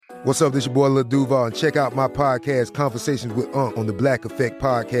What's up? This your boy Lil Duval, and check out my podcast, Conversations with Unc, on the Black Effect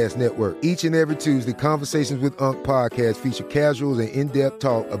Podcast Network. Each and every Tuesday, Conversations with Unc podcast feature casuals and in-depth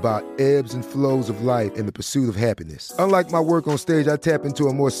talk about ebbs and flows of life and the pursuit of happiness. Unlike my work on stage, I tap into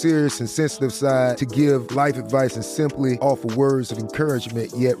a more serious and sensitive side to give life advice and simply offer words of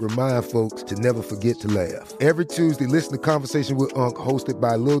encouragement, yet remind folks to never forget to laugh. Every Tuesday, listen to Conversations with Unc, hosted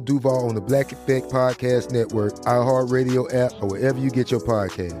by Lil Duval on the Black Effect Podcast Network, iHeartRadio app, or wherever you get your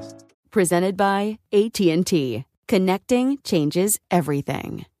podcasts. Presented by AT&T. Connecting changes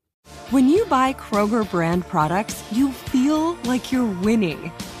everything. When you buy Kroger brand products, you feel like you're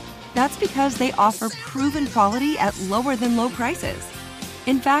winning. That's because they offer proven quality at lower than low prices.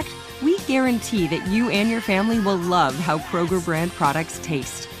 In fact, we guarantee that you and your family will love how Kroger brand products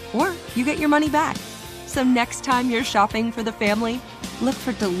taste, or you get your money back. So next time you're shopping for the family, look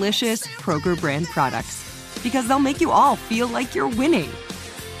for delicious Kroger brand products, because they'll make you all feel like you're winning.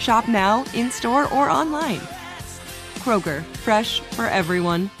 Shop now, in-store, or online. Kroger, fresh for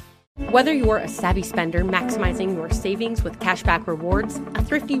everyone. Whether you're a savvy spender maximizing your savings with cashback rewards, a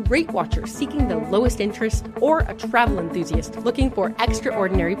thrifty rate watcher seeking the lowest interest, or a travel enthusiast looking for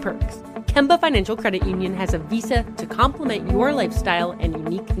extraordinary perks, Kemba Financial Credit Union has a visa to complement your lifestyle and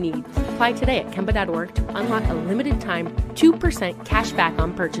unique needs. Apply today at Kemba.org to unlock a limited-time 2% cash back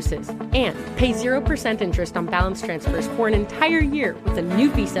on purchases and pay 0% interest on balance transfers for an entire year with a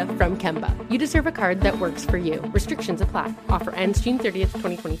new visa from Kemba. You deserve a card that works for you. Restrictions apply. Offer ends June 30th,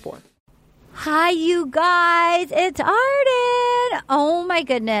 2024. Hi, you guys. It's Arden. Oh, my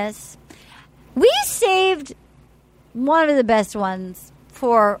goodness. We saved one of the best ones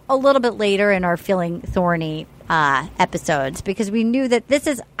for a little bit later in our Feeling Thorny episodes, because we knew that this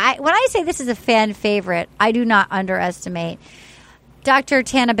is, when I say this is a fan favorite, I do not underestimate. Dr.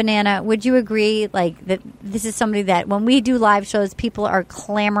 Tana Banana, would you agree like that this is somebody that when we do live shows, people are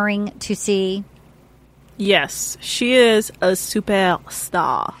clamoring to see? Yes, she is a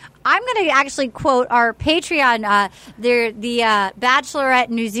superstar. I'm going to actually quote our Patreon, the Bachelorette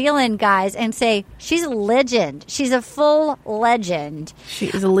New Zealand guys, and say she's a legend. She's a full legend. She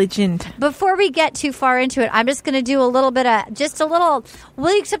is a legend. Before we get too far into it, I'm just going to do a little bit of,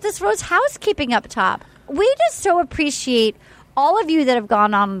 will you accept this, Rose, housekeeping up top. We just so appreciate all of you that have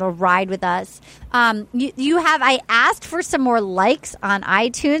gone on the ride with us. I asked for some more likes on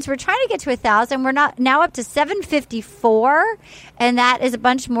iTunes. We're trying to get to 1,000. We're now up to 754, and that is a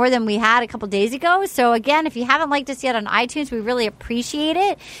bunch more than we had a couple days ago. So again, if you haven't liked us yet on iTunes, we really appreciate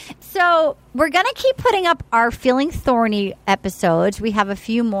it. So we're going to keep putting up our Feeling Thorny episodes. We have a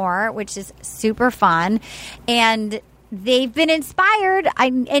few more, which is super fun. And they've been inspired.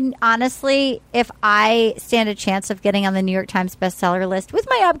 And honestly, if I stand a chance of getting on the New York Times bestseller list with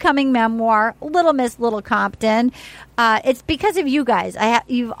my upcoming memoir, Little Miss Little Compton, it's because of you guys.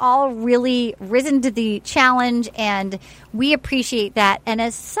 You've all really risen to the challenge, and we appreciate that. And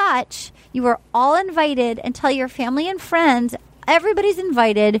as such, you are all invited, and tell your family and friends. Everybody's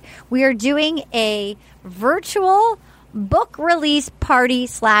invited. We are doing a virtual book release party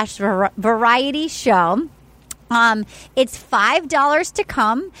 / variety show. It's $5 to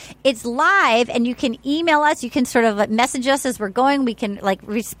come. It's live, and you can email us. You can sort of message us as we're going. We can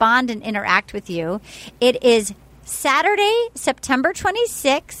respond and interact with you. It is Saturday, September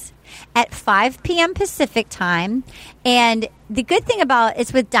 26th at 5 p.m. Pacific time. And the good thing about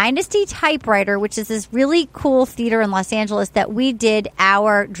it's with Dynasty Typewriter, which is this really cool theater in Los Angeles that we did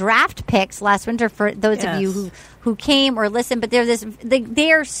our draft picks last winter for those of you who came or listened. But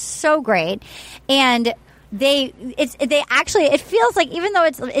they are so great. And it feels like, even though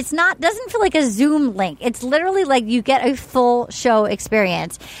it's not, doesn't feel like a Zoom link. It's literally like you get a full show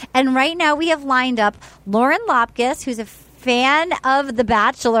experience. And right now we have lined up Lauren Lopkis, who's a fan of The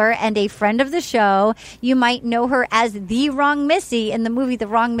Bachelor and a friend of the show. You might know her as the Wrong Missy in the movie The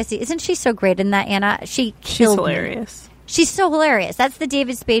Wrong Missy. Isn't she so great in that, Anna? She's hilarious. She's so hilarious. That's the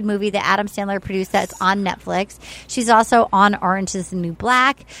David Spade movie that Adam Sandler produced that's on Netflix. She's also on Orange is the New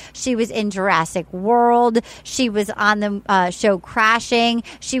Black. She was in Jurassic World. She was on the show Crashing.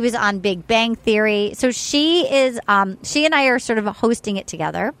 She was on Big Bang Theory. So she and I are sort of hosting it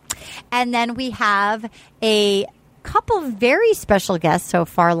together. And then we have a couple of very special guests so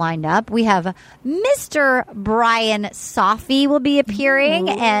far lined up. We have Mr. Brian Safi will be appearing,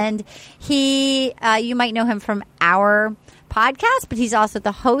 and he, you might know him from our podcast, but he's also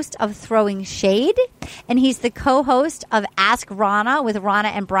the host of Throwing Shade, and he's the co-host of Ask Rana with Rana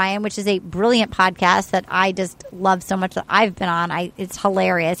and Brian, which is a brilliant podcast that I just love so much that I've been on. It's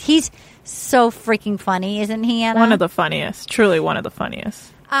hilarious. He's so freaking funny, isn't he, Anna? One of the funniest. Truly one of the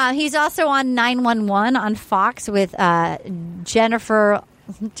funniest. He's also on 911 on Fox with Jennifer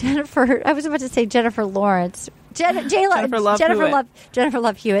Jennifer. I was about to say Jennifer Lawrence. Jennifer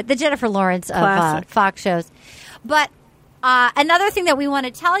Love Hewitt. The Jennifer Lawrence of Fox shows. But another thing that we want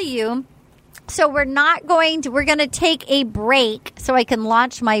to tell you. So we're going to take a break so I can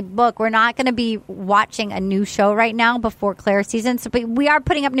launch my book. We're not going to be watching a new show right now before Claire season. So we are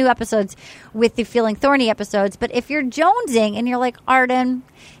putting up new episodes with the Feeling Thorny episodes. But if you're jonesing and you're like, Arden,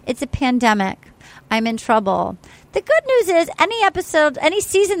 it's a pandemic, I'm in trouble. The good news is any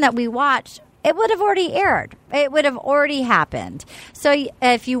season that we watch, it would have already aired. It would have already happened. So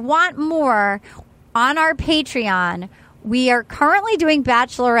if you want more on our Patreon, we are currently doing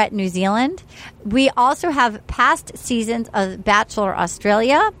Bachelorette New Zealand. We also have past seasons of Bachelor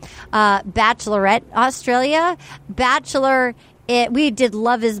Australia, Bachelorette Australia, we did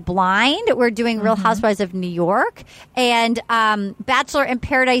Love is Blind. We're doing Real Housewives of New York. And Bachelor in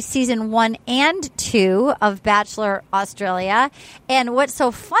Paradise Season 1 and 2 of Bachelor Australia. And what's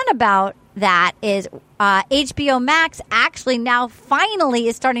so fun about that is HBO Max actually now finally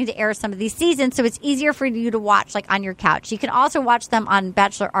is starting to air some of these seasons, so it's easier for you to watch like on your couch. You can also watch them on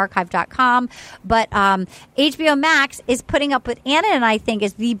bachelorarchive.com, but HBO Max is putting up what Anna and I think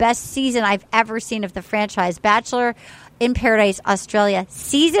is the best season I've ever seen of the franchise, Bachelor in Paradise Australia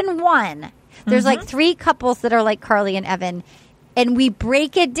Season 1. There's like 3 couples that are like Carly and Evan, and we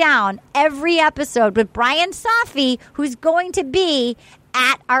break it down every episode with Brian Safi, who's going to be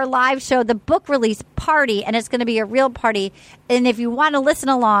at our live show, the book release party, and it's going to be a real party. And if you want to listen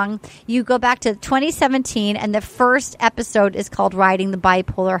along, you go back to 2017, and the first episode is called Riding the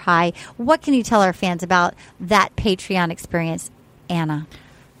Bipolar High. What can you tell our fans about that Patreon experience, Anna?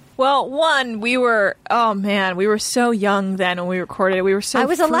 Well, one, we were so young then when we recorded it. We were so I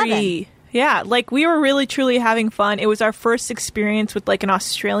was free. 11. Yeah, like we were really, truly having fun. It was our first experience with like an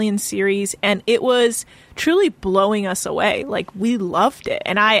Australian series, and it was truly blowing us away. Like we loved it,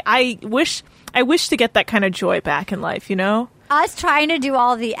 and I wish to get that kind of joy back in life, you know? Us trying to do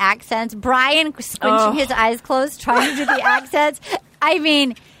all the accents, Brian squinching his eyes closed, trying to do the accents. I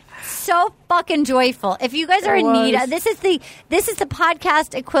mean, so fucking joyful. If you guys are in need, this is the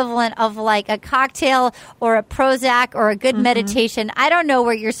podcast equivalent of like a cocktail or a Prozac or a good meditation. I don't know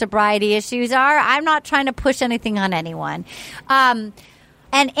where your sobriety issues are. I'm not trying to push anything on anyone. And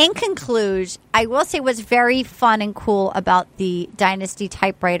in conclusion, I will say what's very fun and cool about the Dynasty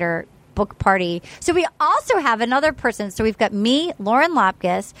Typewriter book party. So we also have another person. So we've got me, Lauren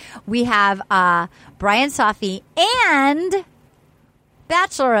Lapkus. We have Brian Safi and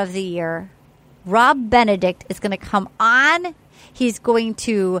Bachelor of the Year, Rob Benedict, is going to come on. He's going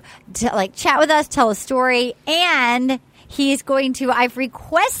to chat with us, tell a story, and he's going to. I've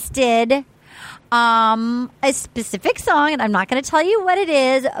requested a specific song, and I'm not going to tell you what it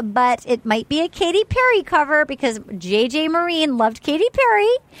is, but it might be a Katy Perry cover because JJ Marine loved Katy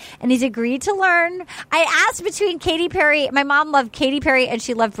Perry, and he's agreed to learn. I asked between Katy Perry. My mom loved Katy Perry, and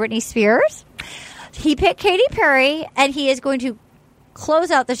she loved Britney Spears. He picked Katy Perry, and he is going to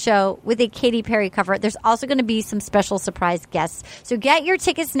close out the show with a Katy Perry cover. There's also going to be some special surprise guests. So get your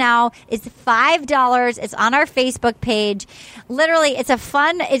tickets now. It's $5. It's on our Facebook page. Literally, it's at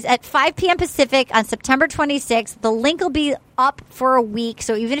 5 p.m. Pacific on September 26th. The link will be up for a week.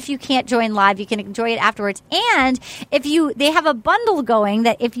 So even if you can't join live, you can enjoy it afterwards. And they have a bundle going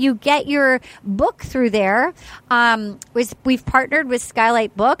that if you get your book through there, we've partnered with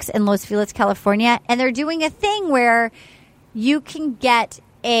Skylight Books in Los Feliz, California, and they're doing a thing where you can get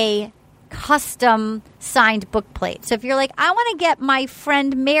a custom signed book plate. So if you're like, I want to get my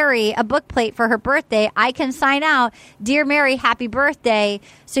friend Mary a book plate for her birthday, I can sign out, Dear Mary, happy birthday.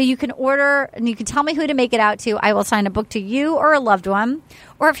 So you can order and you can tell me who to make it out to. I will sign a book to you or a loved one.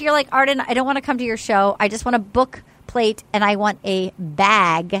 Or if you're like, Arden, I don't want to come to your show. I just want a book plate and I want a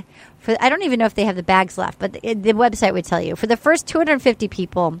bag. I don't even know if they have the bags left, but the website would tell you. For the first 250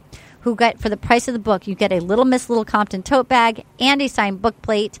 people who get, for the price of the book, you get a Little Miss Little Compton tote bag and a signed book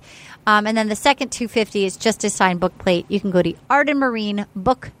plate. And then the second 250 is just a signed book plate. You can go to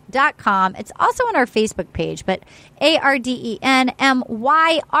ardenmarinebook.com. It's also on our Facebook page, but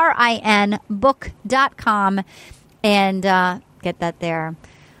ARDENMYRIN book.com and get that there.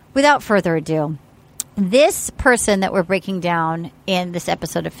 Without further ado, this person that we're breaking down in this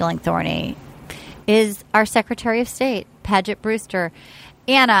episode of Feeling Thorny is our Secretary of State, Paget Brewster.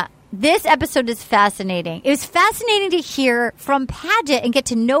 Anna, this episode is fascinating. It was fascinating to hear from Paget and get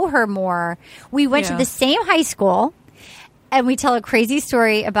to know her more. We went to the same high school, and we tell a crazy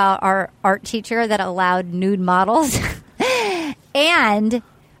story about our art teacher that allowed nude models. And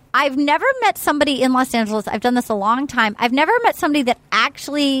I've never met somebody in Los Angeles. I've done this a long time. I've never met somebody that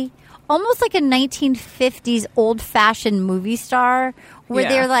actually, almost like a 1950s old-fashioned movie star, where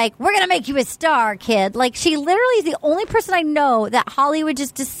they're like, we're going to make you a star, kid. Like, she literally is the only person I know that Hollywood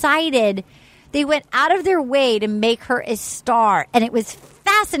just decided they went out of their way to make her a star. And it was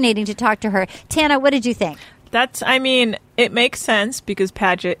fascinating to talk to her. Tana, what did you think? It makes sense because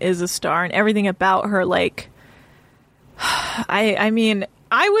Padgett is a star and everything about her, like,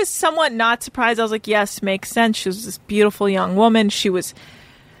 I was somewhat not surprised. I was like, yes, makes sense. She was this beautiful young woman.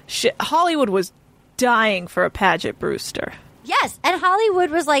 Hollywood was dying for a Padgett Brewster. Yes, and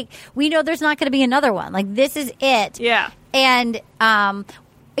Hollywood was like, we know there's not going to be another one. Like, this is it. Yeah. And,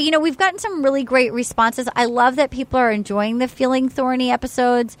 we've gotten some really great responses. I love that people are enjoying the Feeling Thorny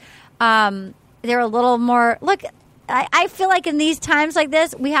episodes. They're a little more... Look, I feel like in these times like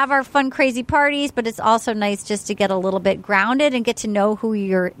this, we have our fun, crazy parties, but it's also nice just to get a little bit grounded and get to know who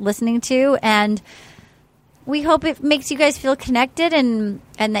you're listening to. And we hope it makes you guys feel connected and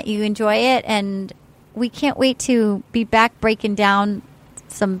that you enjoy it. And we can't wait to be back breaking down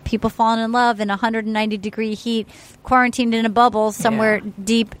some people falling in love in 190-degree heat, quarantined in a bubble somewhere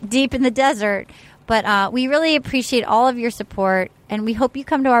deep in the desert. But we really appreciate all of your support, and we hope you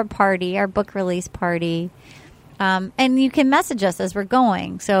come to our party, our book release party. And you can message us as we're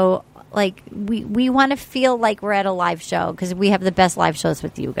going. So, like, we want to feel like we're at a live show because we have the best live shows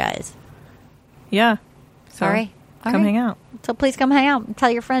with you guys. Yeah. So Sorry. Come hang out. So please come hang out and tell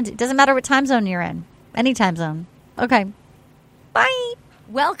your friends. It doesn't matter what time zone you're in. Any time zone. Okay. Bye.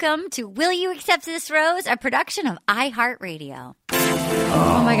 Welcome to Will You Accept This Rose, a production of iHeartRadio.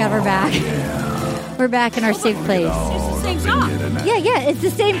 Oh my God, we're back. We're back in our safe place. It's the same song. Yeah, it's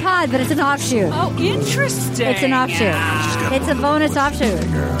the same pod, but it's an offshoot. Oh, interesting. It's an offshoot. Yeah. It's a bonus offshoot.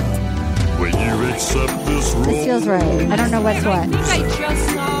 When you accept this role, This feels right. I don't know what's what. I think I just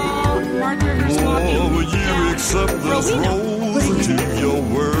saw Mark Rivers walking when you accept this role into your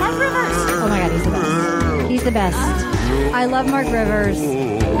world. Mark Rivers. Oh my God, he's the best. He's the best. I love Mark Rivers.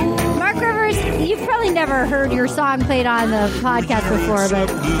 Mark Rivers, you've probably never heard your song played on the podcast before, but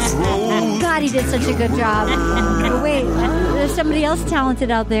God, he did such a good job. But wait, there's somebody else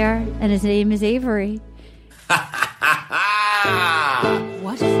talented out there, and his name is Avery.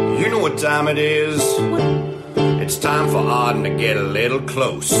 What? You know what time it is? It's time for Arden to get a little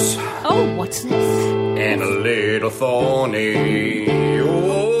close Oh, what's this? and a little thorny.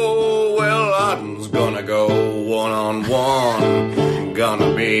 Oh, well, Arden's gonna go one-on-one.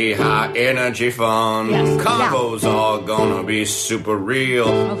 Gonna be high energy fun. Yes. Combos are gonna be super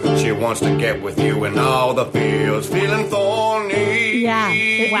real. She wants to get with you in all the fields. Feeling thorny. Yeah.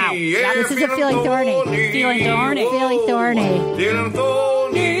 Wow. Yeah, This is a feeling thorny. Feeling thorny. Feeling thorny. Feeling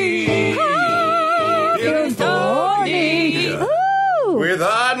thorny. Feeling thorny. Ooh. With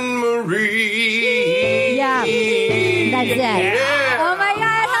Arden Marie. Yeah. That's it. Yeah. Oh my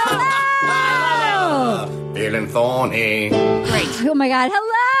God, hello! Feeling thorny. Oh my God,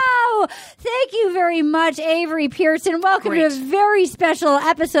 hello! Thank you very much, Avery Pearson. Welcome to a very special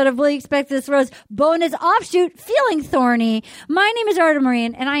episode of Will You Expect This Rose bonus offshoot, Feeling Thorny. My name is Arden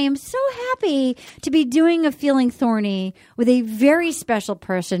Marine, and I am so happy to be doing a Feeling Thorny with a very special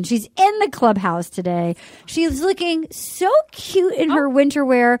person. She's in the clubhouse today. She's looking so cute in her winter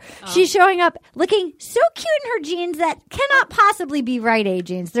wear. She's showing up looking so cute in her jeans that cannot possibly be Rite Aid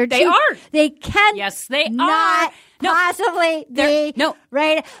jeans. They are. They can. Yes, they not are. No. possibly be No.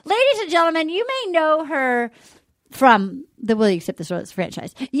 right. Ladies and gentlemen, you may know her from the Will You Accept This Rose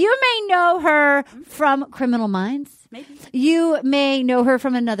franchise. You may know her from Criminal Minds. Maybe. You may know her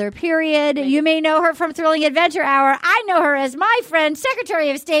from Another Period. Maybe. You may know her from Thrilling Adventure Hour. I know her as my friend, Secretary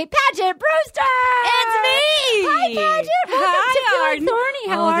of State Padgett Brewster. It's me. Hi, Padgett. Welcome to Feeling Thorny.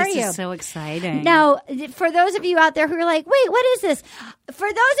 How are you? This is so exciting. Now, for those of you out there who are like, wait, what is this?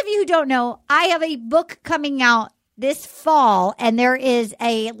 For those of you who don't know, I have a book coming out this fall, and there is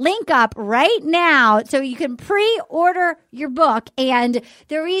a link up right now so you can pre-order your book. And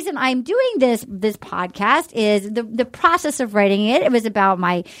the reason I'm doing this podcast is the process of writing it. It was about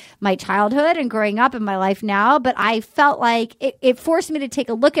my childhood and growing up in my life now, but I felt like it forced me to take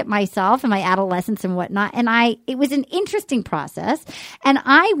a look at myself and my adolescence and whatnot. And it was an interesting process, and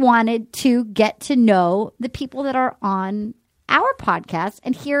I wanted to get to know the people that are on our podcast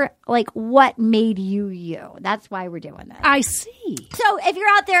and hear like what made you you. That's why we're doing this. I see. So if you're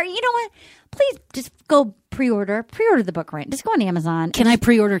out there, you know what? Please just go pre-order the book right. Just go on Amazon. Can I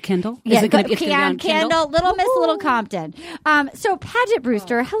pre-order Kindle? Yeah, Is it gonna be on Kindle? Little Miss Little Compton. So Padgett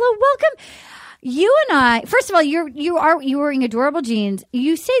Brewster, hello, welcome. You and I, first of all, you're wearing adorable jeans.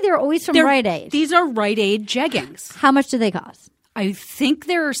 You say they're always from Rite Aid. These are Rite Aid jeggings. How much do they cost? I think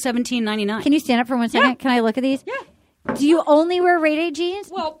they're $17.99. Can you stand up for 1 second? Yeah. Can I look at these? Yeah. Do you only wear Rite Aid jeans?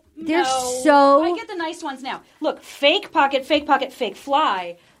 Well, They're No, so... I get the nice ones now. Look, fake pocket, fake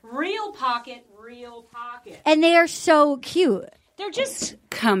fly, real pocket, real pocket. And they are so cute. They're just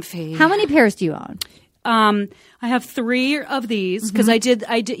comfy. How many pairs do you own? I have 3 of these because I did,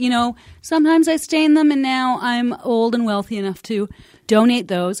 sometimes I stain them and now I'm old and wealthy enough to donate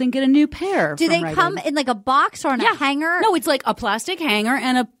those and get a new pair. Do from they Rite come Aid. in like a box or on a hanger? No, it's like a plastic hanger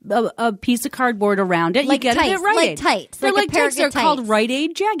and a piece of cardboard around it. Like you get tights, it at Rite like Aid. tights, They're like a like pair tights. of They're good called tights. Rite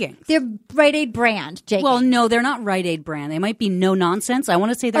Aid jeggings. They're Rite Aid brand, Jake. Well, no, they're not Rite Aid brand. They might be No Nonsense. I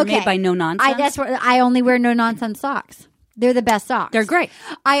want to say they're made by No Nonsense. I only wear No Nonsense socks. They're the best socks. They're great.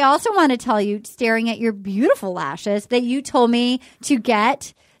 I also want to tell you, staring at your beautiful lashes, that you told me to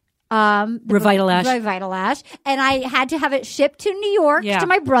get Revitalash, and I had to have it shipped to New York to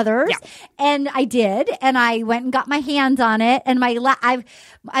my brother's, and I did, and I went and got my hands on it, and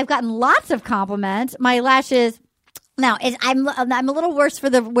I've gotten lots of compliments. My lashes. Now, I'm a little worse for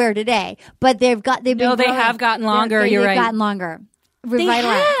the wear today, but they've been No, they growing. have gotten longer. They've You're right. gotten longer. They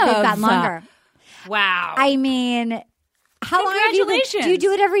Revitalash, have. they've gotten longer. Wow. I mean, how long have you been? Congratulations. Do you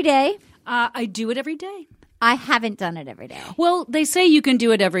do it every day? I do it every day. I haven't done it every day. Well, they say you can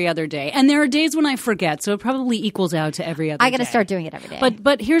do it every other day, and there are days when I forget, so it probably equals out to every other day. I got to start doing it every day.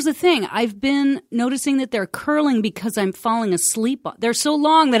 But here's the thing. I've been noticing that they're curling because I'm falling asleep. They're so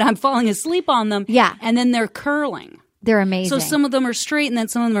long that I'm falling asleep on them. Yeah. And then they're curling. They're amazing. So some of them are straight and then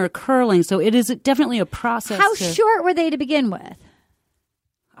some of them are curling. So it is definitely a process. How short were they to begin with?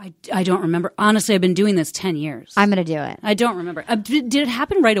 I don't remember. Honestly, I've been doing this 10 years. I'm going to do it. I don't remember. Did it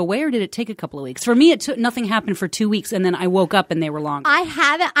happen right away or did it take a couple of weeks? For me, nothing happened for 2 weeks and then I woke up and they were longer. I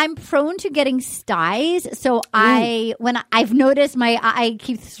haven't. I'm prone to getting styes. So I've noticed my eye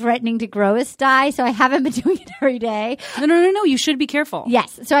keeps threatening to grow a sty. So I haven't been doing it every day. No. You should be careful.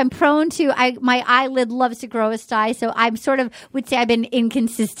 Yes. So I'm prone to, my eyelid loves to grow a sty. So I'm would say I've been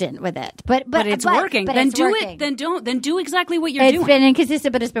inconsistent with it. But it's working. But then it's do working. it. Then do exactly what you're doing. It's been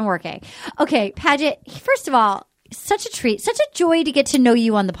inconsistent, but it's been working. Okay, Paget, first of all, such a treat, such a joy to get to know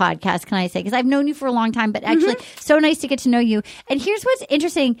you on the podcast, can I say? Because I've known you for a long time, but actually so nice to get to know you. And here's what's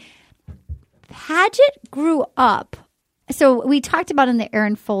interesting. Paget grew up. So we talked about in the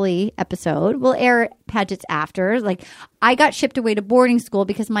Erin Foley episode. We'll air Paget's after. Like, I got shipped away to boarding school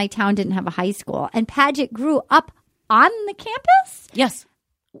because my town didn't have a high school. And Paget grew up on the campus? Yes.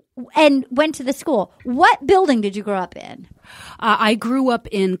 And went to the school. What building did you grow up in? I grew up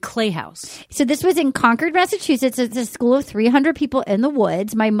in Clay House. So this was in Concord, Massachusetts. It's a school of 300 people in the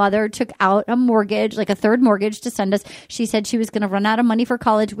woods. My mother took out a mortgage, like a third mortgage to send us. She said she was going to run out of money for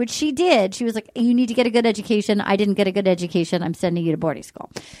college, which she did. She was like, you need to get a good education. I didn't get a good education. I'm sending you to boarding school.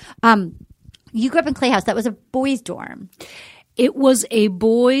 You grew up in Clay House. That was a boys' dorm. It was a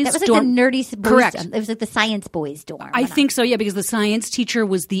boys' That was like dorm. the nerdy boys' Correct. dorm. It was like the science boys' dorm. I think so, yeah, because the science teacher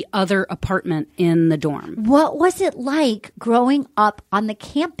was the other apartment in the dorm. What was it like growing up on the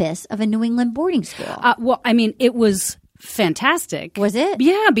campus of a New England boarding school? Well, I mean, it was fantastic. Was it?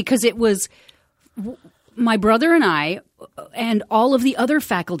 Yeah, because it was my brother and I and all of the other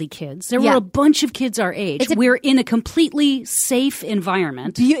faculty kids. There were a bunch of kids our age. We're in a completely safe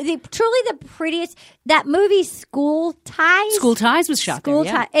environment. Truly the prettiest. That movie, School Ties. School Ties was shot there.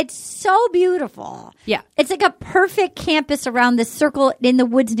 Ties. It's so beautiful. Yeah. It's like a perfect campus around this circle in the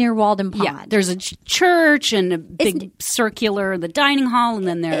woods near Walden Pond. Yeah. There's a church and a big circular, the dining hall, and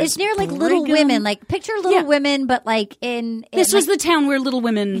then there's it's near like Little Brigham. Women. Like picture Little Women, but like in this was the town where Little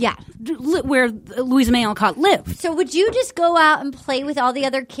Women, where Louisa May Alcott lived. So would you just go out and play with all the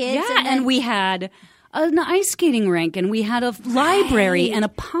other kids? Yeah, and we had an ice skating rink, and we had a library and a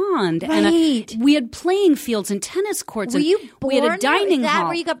pond, and we had playing fields and tennis courts. Were you born? We had a dining Is that hall.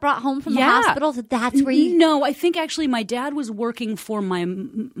 where you got brought home from the hospital? So that's where you. No, I think actually my dad was working for my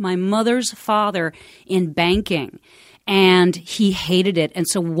mother's father in banking. And he hated it. And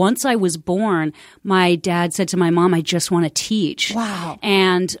so once I was born, my dad said to my mom, I just want to teach. Wow.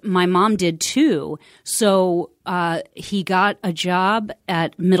 And my mom did too. So he got a job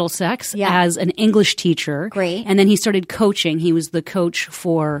at Middlesex as an English teacher. Great. And then he started coaching. He was the coach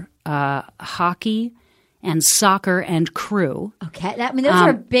for hockey and soccer and crew. Okay. Those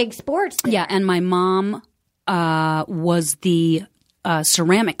are big sports. There. Yeah. And my mom was the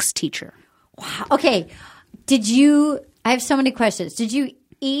ceramics teacher. Wow. Okay. I have so many questions. Did you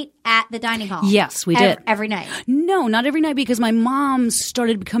eat at the dining hall? Yes, we did. Every night? No, not every night, because my mom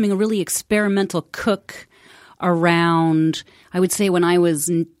started becoming a really experimental cook around, I would say, when I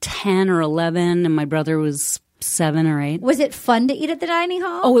was 10 or 11 and my brother was 7 or 8. Was it fun to eat at the dining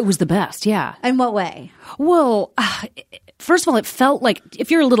hall? Oh, it was the best, yeah. In what way? Well, first of all, it felt like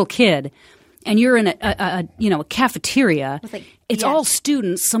if you're a little kid and you're in a cafeteria, it's all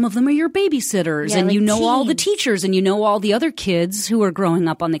students. Some of them are your babysitters, Yeah, and like you know all the teens. teachers, and you know all the other kids who are growing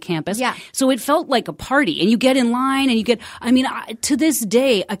up on the campus. Yeah. So it felt like a party, and you get in line, and you get. I mean, to this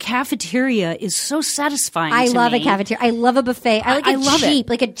day, a cafeteria is so satisfying. I to love me. a cafeteria. I love a buffet. I like I love it.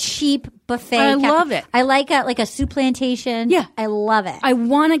 like a cheap buffet. I love it. I like a soup plantation. Yeah. I love it. I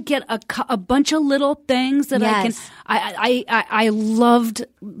want to get a bunch of little things that Yes. I loved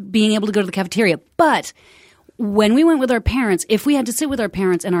being able to go to the cafeteria, but. When we went with our parents, if we had to sit with our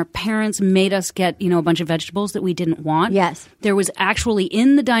parents and our parents made us get, a bunch of vegetables that we didn't want. Yes. There was actually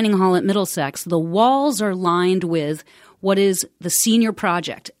in the dining hall at Middlesex, the walls are lined with what is the senior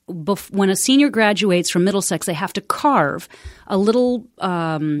project. When a senior graduates from Middlesex, they have to carve a little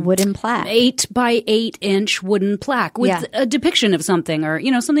wooden plaque. 8 by 8 inch wooden plaque with Yeah. a depiction of something or,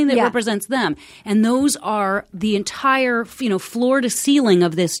 something that Yeah. represents them. And those are the entire, floor to ceiling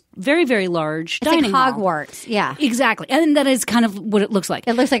of this very, very large It's like dining hall. Hogwarts. Yeah. Exactly. And that is kind of what it looks like.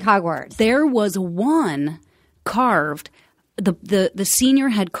 It looks like Hogwarts. There was one carved. The senior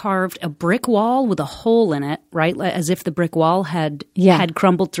had carved a brick wall with a hole in it, right? As if the brick wall had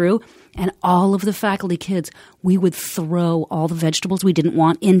crumbled through. And all of the faculty kids, we would throw all the vegetables we didn't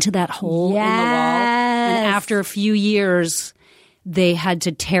want into that hole in the wall. And after a few years, they had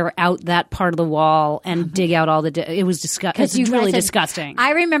to tear out that part of the wall and dig out all the. It was disgusting. It's really disgusting.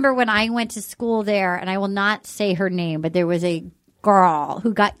 I remember when I went to school there, and I will not say her name, but there was a girl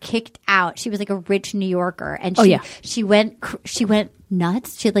who got kicked out. She was like a rich New Yorker, and she went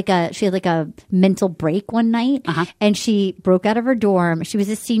nuts. She had like a mental break one night, and she broke out of her dorm. She was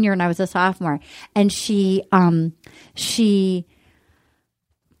a senior, and I was a sophomore, and she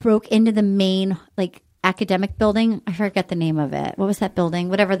broke into the main academic building. I forget the name of it. What was that building?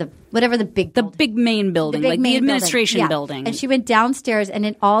 Whatever the big building. big main building, big the main administration building. Yeah. building. And she went downstairs, and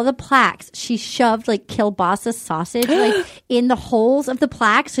in all the plaques, she shoved kielbasa sausage in the holes of the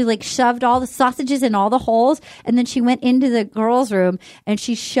plaques. She shoved all the sausages in all the holes, and then she went into the girls' room and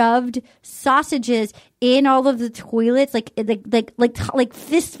she shoved sausages in all of the toilets, like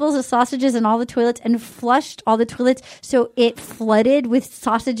fistfuls of sausages in all the toilets, and flushed all the toilets so it flooded with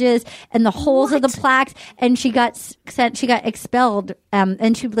sausages and the holes of the plaques. And she got expelled.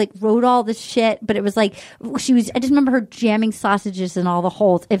 And she wrote all this shit, but it was I just remember her jamming sausages in all the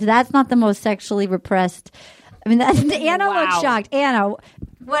holes. If that's not the most sexually repressed, I mean, Anna looks shocked. Anna,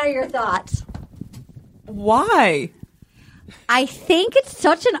 what are your thoughts? Why? I think it's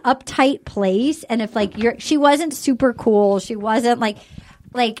such an uptight place, and if she wasn't super cool, she wasn't like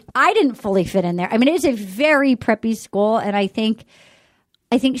I didn't fully fit in there. I mean, it's a very preppy school, and I think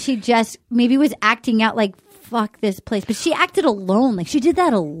she just maybe was acting out fuck this place, but she acted alone. She did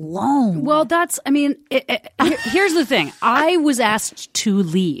that alone. Well, here's the thing. I was asked to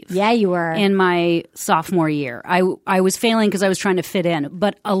leave. Yeah, you were. In my sophomore year. I was failing because I was trying to fit in.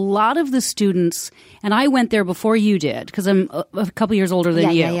 But a lot of the students, and I went there before you did because I'm a couple years older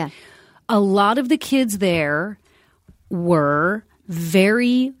than you. Yeah. A lot of the kids there were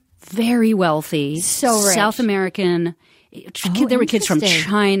very, very wealthy. So rich. South American. There were kids from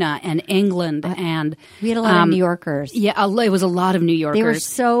China and England, and we had a lot of New Yorkers. Yeah, it was a lot of New Yorkers. They were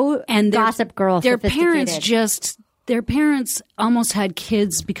so Gossip Girl. Their parents almost had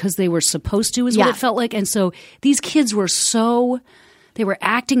kids because they were supposed to, is what it felt like. And so these kids were they were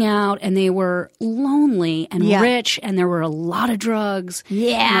acting out, and they were lonely and rich, and there were a lot of drugs, and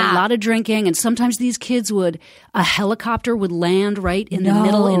a lot of drinking, and sometimes these kids a helicopter would land right in the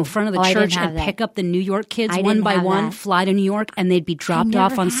middle in front of the church and pick up the New York kids one by one, fly to New York, and they'd be dropped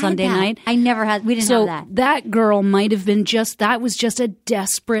off on Sunday night. We didn't have that. So that girl might have been that was just a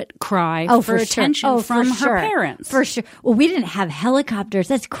desperate cry for attention from her parents. For sure. Well, we didn't have helicopters.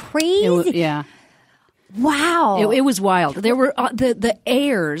 That's crazy. Yeah. Wow. It was wild. There were the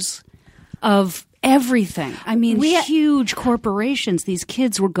heirs of everything. I mean, huge corporations. These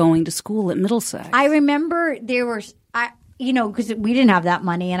kids were going to school at Middlesex. I remember there were, because we didn't have that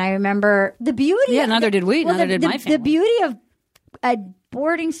money. And I remember the beauty. Yeah, neither did we. Neither did my family. The beauty of a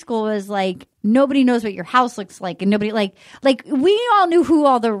boarding school is nobody knows what your house looks like. And nobody, we all knew who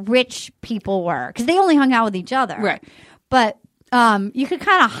all the rich people were because they only hung out with each other. Right. But you could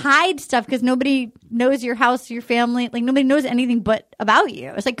kind of hide stuff because nobody knows your house, your family. Nobody knows anything but about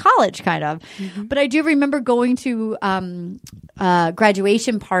you. It's like college, kind of. Mm-hmm. But I do remember going to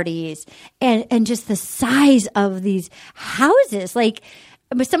graduation parties and just the size of these houses.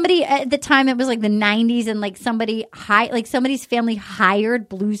 it was somebody at the time. It was like the 90s, and like somebody's family hired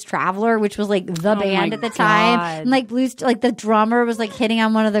Blues Traveler, which was like the band at the time. And like like the drummer was like hitting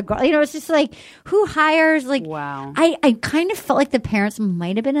on one of the girls. It's just like, who hires like? Wow. I kind of felt like the parents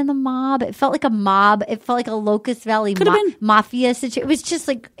might have been in the mob. It felt like a mob. It felt like a Locust Valley mafia situation. It was just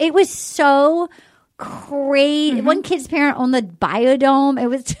like, it was so crazy. One kid's parent owned the Biodome. It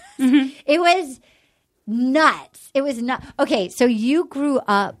was just, it was nuts. It was not okay. So you grew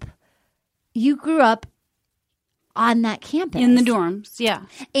up on that campus in the dorms, yeah.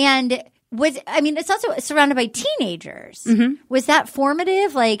 And it's also surrounded by teenagers. Was that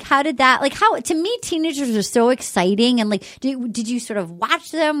formative? Like, how did that? Like, how to me, teenagers are so exciting. And like, did you sort of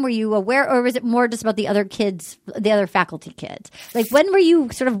watch them? Were you aware, or was it more just about the other kids, the other faculty kids? Like, when were you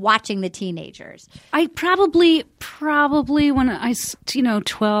sort of watching the teenagers? I probably when I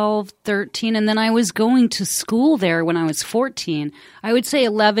 12, 13, and then I was going to school there when I was 14. I would say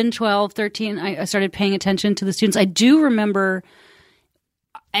 11, 12, 13. I started paying attention to the students. I do remember.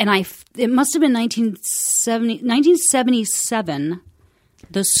 And it must have been 1977,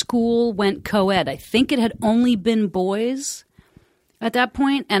 the school went co-ed. I think it had only been boys at that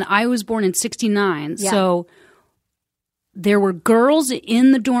point, and I was born in 1969. Yeah. So there were girls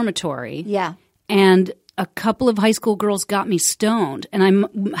in the dormitory. Yeah. And a couple of high school girls got me stoned, and I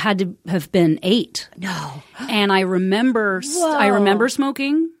had to have been 8. No. And I remember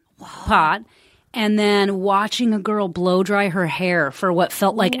smoking pot. And then watching a girl blow dry her hair for what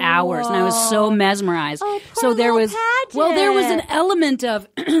felt like hours, and I was so mesmerized. Oh, so there was an element of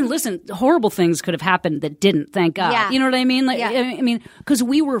listen, horrible things could have happened that didn't, thank God. Yeah. You know what I mean? Like, yeah. I mean, because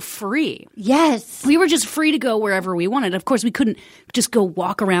we were free. Yes, we were just free to go wherever we wanted. Of course, we couldn't just go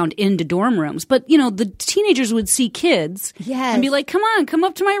walk around into dorm rooms, but the teenagers would see kids, and be like, "Come on, come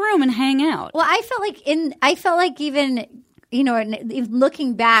up to my room and hang out." Well, I felt like even.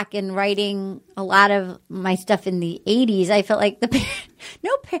 Looking back and writing a lot of my stuff in the 80s, I felt like they would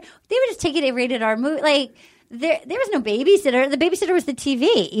just take it a rated R movie. Like there was no babysitter. The babysitter was the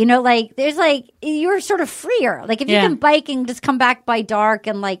TV. You were sort of freer. Like if you can bike and just come back by dark,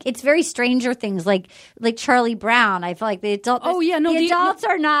 and like it's very Stranger Things, like Charlie Brown. I feel like the adults. The adults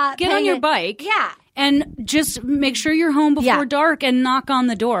are not get on your bike. Yeah. And just make sure you're home before dark, and knock on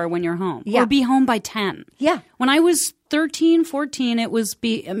the door when you're home. Yeah. Or be home by 10. Yeah. When I was 13, 14,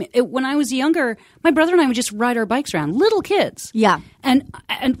 when I was younger, my brother and I would just ride our bikes around, little kids. Yeah. And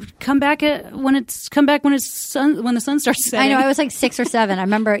come back when the sun starts setting. I know, I was like 6 or 7. I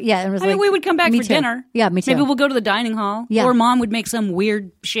remember, yeah. It was we would come back for dinner. Yeah, me too. Maybe we'll go to the dining hall. Yeah. Or Mom would make some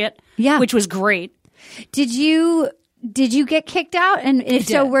weird shit. Yeah. Which was great. Did you get kicked out? And if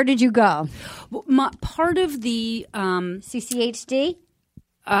so, where did you go? Part of the CCHD.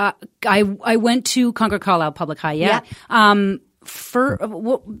 I went to Concord Carlisle Public High. Yeah. Part of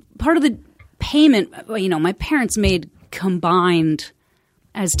the payment, my parents made combined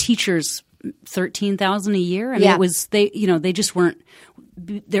as teachers $13,000 a year, and it was they just weren't.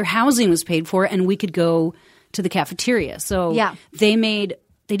 Their housing was paid for, and we could go to the cafeteria. So they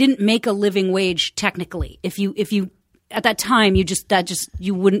didn't make a living wage technically. If you at that time, you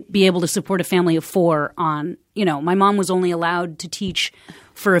wouldn't be able to support a family of 4 on, my mom was only allowed to teach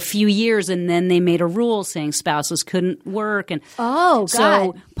for a few years, and then they made a rule saying spouses couldn't work. And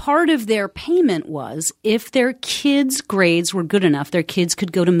so part of their payment was if their kids' grades were good enough, their kids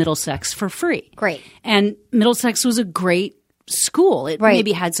could go to Middlesex for free. Great. And Middlesex was a great school. It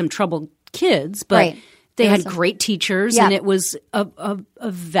maybe had some troubled kids, but they had great teachers, and it was a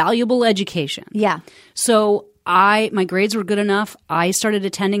valuable education. Yeah. So my grades were good enough. I started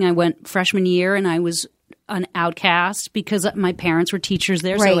attending. I went freshman year, and I was an outcast because my parents were teachers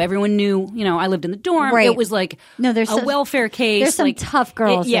there. So everyone knew, I lived in the dorm. It was like a welfare case. There's some tough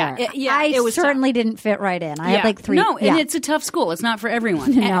girls there. It was certainly didn't fit right in. I had like 3. No, and it's a tough school. It's not for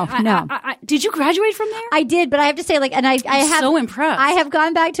everyone. No. Did you graduate from there? I did, but I have to say, I'm so impressed. I have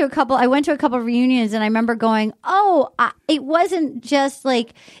gone back to I went to a couple of reunions, and I remember going, it wasn't just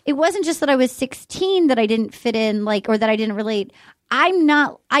that I was 16 that I didn't fit in, or that I didn't relate. I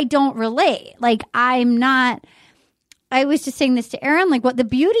don't relate. I was just saying this to Aaron, what the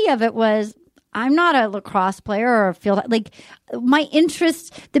beauty of it was, I'm not a lacrosse player or a field, my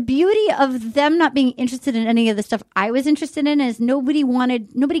interest, the beauty of them not being interested in any of the stuff I was interested in is nobody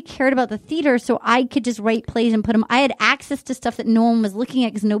cared about the theater, so I could just write plays and put them. I had access to stuff that no one was looking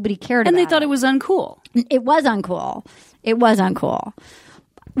at because nobody cared about it. And they thought it was uncool. It was uncool.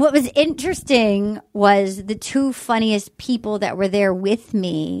 What was interesting was the 2 funniest people that were there with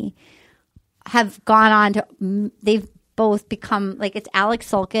me have gone on to – they've both become like it's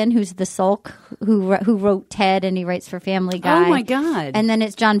Alex Sulkin, who's the Sulk, who wrote Ted, and he writes for Family Guy. Oh my God! And then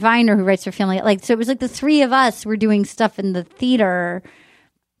it's John Viner who writes for Family Guy. Like, so it was like the three of us were doing stuff in the theater,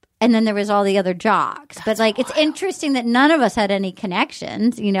 and then there was all the other jocks. But like, it's interesting that none of us had any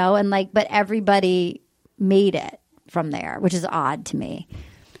connections, you know, and like, but everybody made it from there, which is odd to me.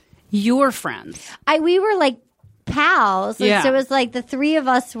 Your friends, we were like pals. Like, Yeah. so it was like the three of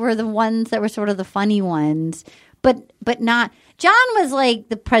us were the ones that were sort of the funny ones, but not. John was like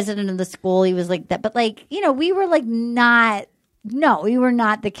the president of the school. He was like that, but like, you know, we were like not. No, we were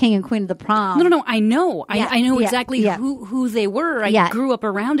not the king and queen of the prom. no, I know, Yeah, I know yeah, exactly yeah. who they were. I Yeah. grew up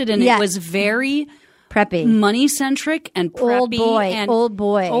around it, and Yeah. it was very preppy, money centric and preppy, old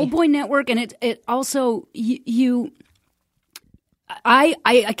boy network, and it also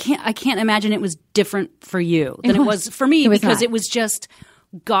I can't imagine it was different for you than it was for me, because not. it was just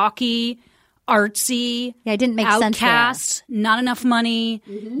gawky, artsy. Yeah, it didn't make sense there. Outcast, not enough money,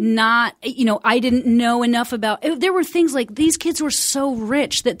 not, you know, I didn't know enough about. There were things like these kids were so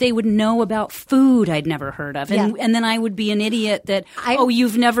rich that they would know about food I'd never heard of, and then I would be an idiot that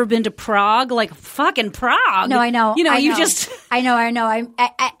you've never been to Prague, like fucking Prague. No, I know. You know, I you know. just. I know.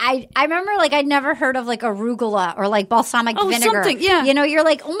 I remember like I'd never heard of like arugula or like balsamic vinegar. Something, yeah. You know, you're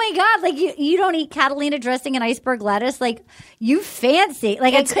like, oh my God, like you don't eat Catalina dressing and iceberg lettuce. Like you fancy.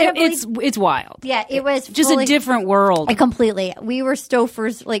 Like It's wild. Yeah, it was just fully, a different world. Completely. We were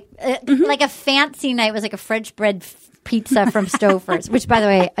Stofers. Like like a fancy night was like a French bread pizza from Stouffer's, which by the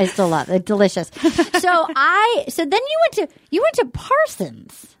way I still love. It's delicious. So then you went to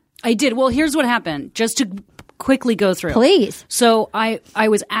Parsons. I did. Well, here's what happened. Just to quickly go through. Please. So I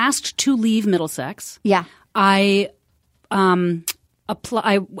was asked to leave Middlesex. Yeah. I went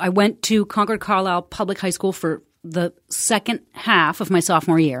to Concord Carlisle Public High School for the second half of my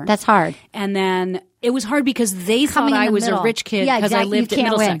sophomore year. That's hard. And then it was hard because they thought I was a rich kid because I lived at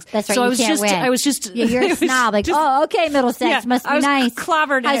Middlesex. Win. That's right. So I was just you're a snob. Like, oh, okay, Middlesex must be nice.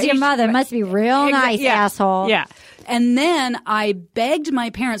 Clobbered. How's your mother? Must be real nice, asshole. Yeah. And then I begged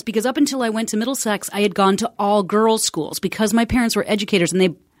my parents, because up until I went to Middlesex, I had gone to all girls schools because my parents were educators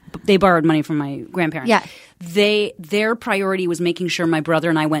and they borrowed money from my grandparents. Yeah. Their priority was making sure my brother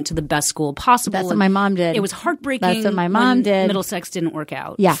and I went to the best school possible. That's what my mom did. It was heartbreaking. That's what my mom did. Middlesex didn't work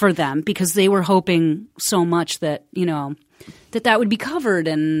out for them because they were hoping so much that, you know, that would be covered.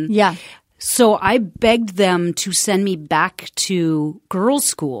 And so I begged them to send me back to girls'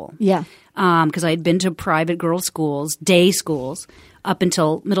 school. Yeah. Because I had been to private girls' schools, day schools, up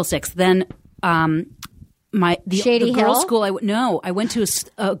until Middlesex. Then Shady the Hill? girls' school. I went to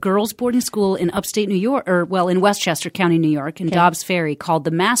a girls' boarding school in upstate New York, in Westchester County, New York, in Dobbs Ferry, called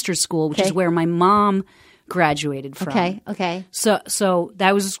the Masters School, which is where my mom graduated from. Okay. So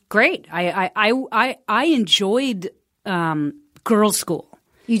that was great. I enjoyed girls' school.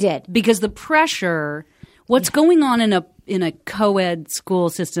 You did, because the pressure. What's going on in a co-ed school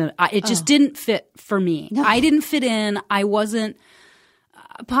system? It just didn't fit for me. No. I didn't fit in. I wasn't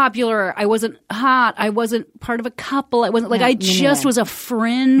popular. I wasn't hot. I wasn't part of a couple. I wasn't like I just was a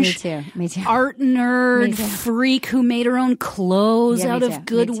fringe me too. art nerd freak who made her own clothes out of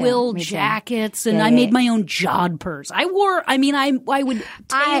Goodwill Me too. jackets, and I made my own jodhpurs. I would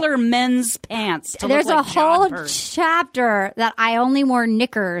tailor men's pants to There's look like a whole jodhpurs. chapter that I only wore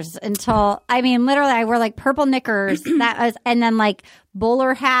knickers until literally I wore like purple knickers and then like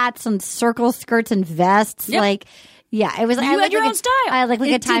bowler hats and circle skirts and vests. Yep. Like, yeah, it was. You I had your own style. I like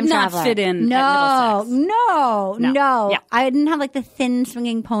It a time did not traveler. fit in No, at Middlesex. no. Yeah. I didn't have like the thin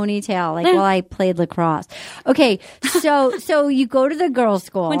swinging ponytail while I played lacrosse. Okay, so you go to the girls'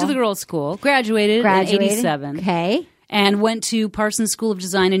 school. Went to the girls' school, graduated in 87. Okay. And went to Parsons School of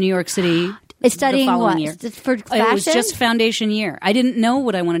Design in New York City. Studying the following what? year. For fashion? It was just foundation year. I didn't know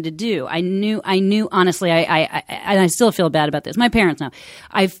what I wanted to do. I knew. Honestly, and I still feel bad about this. My parents know.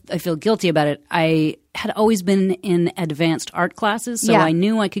 I feel guilty about it. I had always been in advanced art classes, so I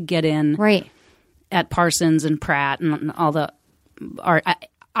knew I could get in at Parsons and Pratt and all the art.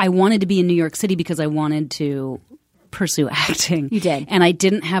 I wanted to be in New York City because I wanted to pursue acting. You did. And I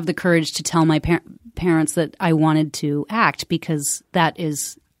didn't have the courage to tell my parents that I wanted to act because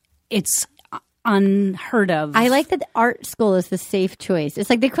it's unheard of. I like that art school is the safe choice.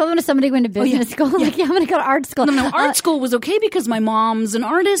 It's like the equivalent of somebody going to business school. Like, I'm going to go to art school. No, art school was okay because my mom's an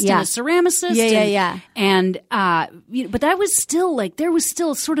artist and a ceramicist. And but that was still like there was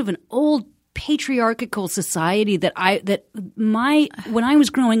still sort of an old patriarchal society that when I was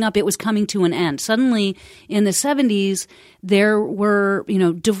growing up, it was coming to an end. Suddenly, in the 70s, there were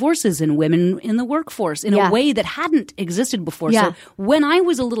divorces in women in the workforce in a way that hadn't existed before. So when I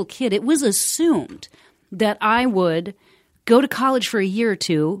was a little kid, it was assumed that I would go to college for a year or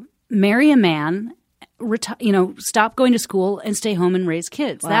two, marry a man, stop going to school and stay home and raise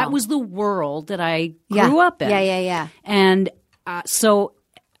kids. Wow. That was the world that I grew up in. Yeah. And so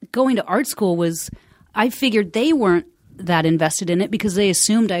going to art school I figured they weren't that invested in it because they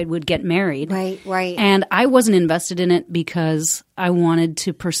assumed I would get married. Right. And I wasn't invested in it because I wanted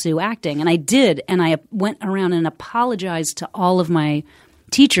to pursue acting. And I did. And I went around and apologized to all of my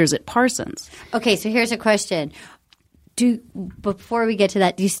teachers at Parsons. Okay, so here's a question. Before we get to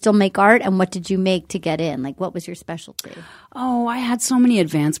that, do you still make art? And what did you make to get in? Like, what was your specialty? Oh, I had so many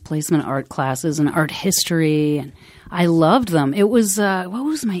advanced placement art classes and art history, and I loved them. It was, what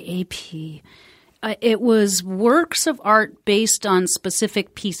was my AP? It was works of art based on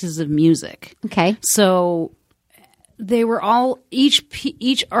specific pieces of music. Okay. So they were all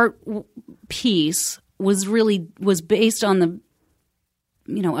each art piece was based on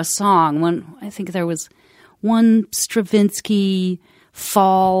a song. I think there was one Stravinsky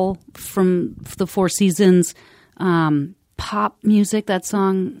Fall from the Four Seasons, pop music, that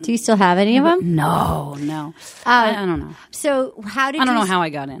song. Do you still have any of them? No. I don't know. So I don't know how I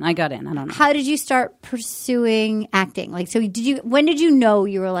got in. I don't know. How did you start pursuing acting? Like, so when did you know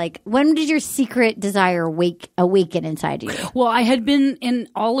you were like, when did your secret desire awaken inside you? Well, I had been in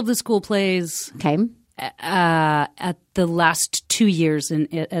all of the school plays. Okay. At the last 2 years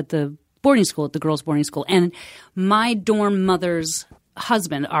at the boarding school, at the girls' boarding school. And my dorm mother's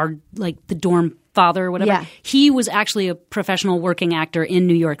husband, the dorm father or whatever, he was actually a professional working actor in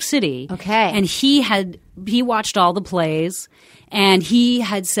New York City. Okay. And he watched all the plays, and he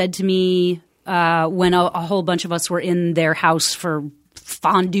had said to me when a whole bunch of us were in their house for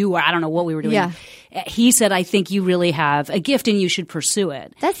fondue, or I don't know what we were doing. Yeah. He said, I think you really have a gift and you should pursue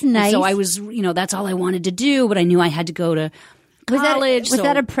it. That's nice. And so I was, that's all I wanted to do, but I knew I had to go to college. Was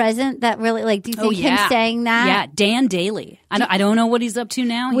that a present that really, like, do you think him saying that? Yeah, Dan Daly. I don't know what he's up to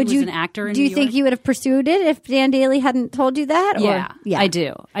now. He was an actor in New York. Do you think you would have pursued it if Dan Daly hadn't told you that? Yeah, I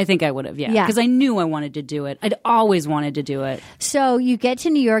do. I think I would have, because I knew I wanted to do it. I'd always wanted to do it. So you get to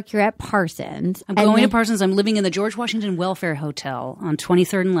New York, you're at Parsons. I'm going to Parsons. I'm living in the George Washington Welfare Hotel on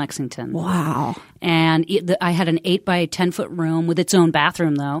 23rd and Lexington. Wow. And I had an 8 by 10 foot room with its own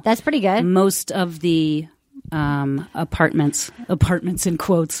bathroom, though. That's pretty good. Most of the apartments in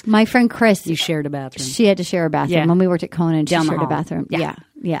quotes. My friend Chris, you shared a bathroom. She had to share a bathroom. Yeah. When we worked at Conan, she Down the shared a hall. bathroom. Yeah.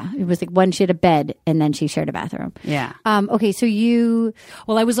 It was like one, she had a bed, and then she shared a bathroom. Yeah. Okay, so you...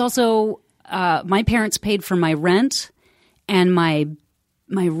 Well, I was also... my parents paid for my rent and my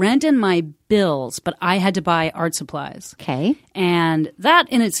rent and my bills, but I had to buy art supplies. Okay. And that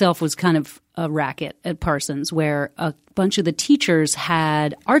in itself was kind of a racket at Parsons, where a bunch of the teachers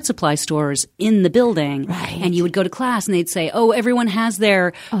had art supply stores in the building. Right. And you would go to class and they'd say, oh, everyone has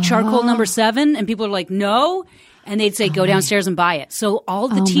their charcoal number 7. And people are like, no. And they'd say, go downstairs and buy it. So all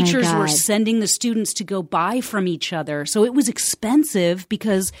the teachers were sending the students to go buy from each other. So it was expensive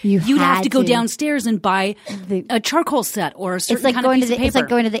because you'd have to go downstairs and buy a charcoal set or a certain kind of piece of paper. It's like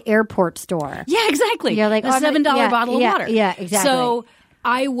going to the airport store. Yeah, exactly. You're like, a $7 bottle of water. Yeah, exactly. So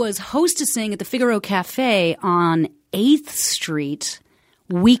I was hostessing at the Figaro Cafe on 8th Street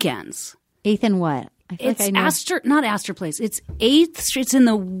weekends. 8th and what? It's not Astor Place. It's 8th Street. It's in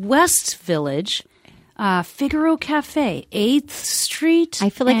the West Village. Figaro Cafe, 8th Street. I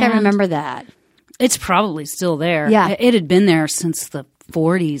feel like I remember that. It's probably still there. Yeah. It had been there since the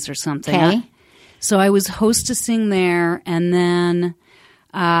 40s or something. Okay. So I was hostessing there, and then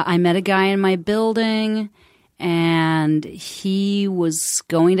I met a guy in my building, and he was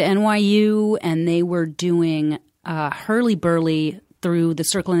going to NYU, and they were doing Hurly-Burly through the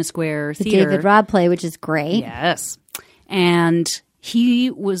Circle and Square The Theater. David Robb play, which is great. Yes. And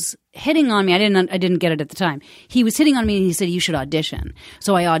he was hitting on me. I didn't get it at the time. He was hitting on me and he said, you should audition.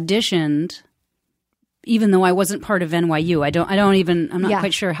 So I auditioned, even though I wasn't part of NYU. I'm not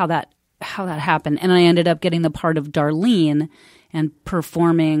quite sure how that happened. And I ended up getting the part of Darlene and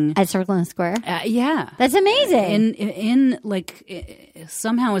performing at Circle and Square. Yeah. That's amazing. In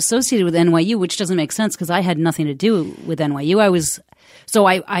somehow associated with NYU, which doesn't make sense because I had nothing to do with NYU.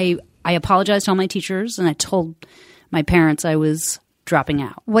 I apologized to all my teachers and I told my parents I was dropping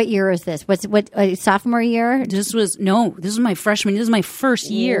out. What year was this? What sophomore year? This was my freshman. This is my first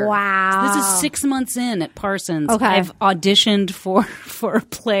year. Wow. So this is 6 months in at Parsons. Okay. I've auditioned for a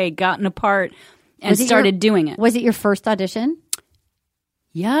play, gotten a part, and started doing it. Was it your first audition?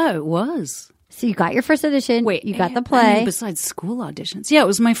 Yeah, it was. So you got your first audition. Wait, you got the play. Besides school auditions, yeah, it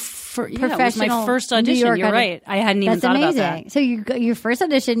was my first audition. You're right. I hadn't even thought about that. So you got your first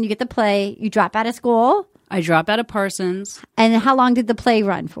audition. You get the play. You drop out of school. I drop out of Parsons. And how long did the play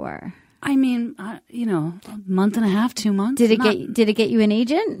run for? I mean, a month and a half, 2 months. Did it get you an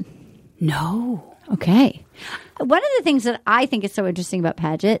agent? No. Okay. One of the things that I think is so interesting about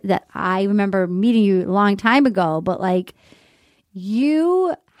Paget that I remember meeting you a long time ago, but like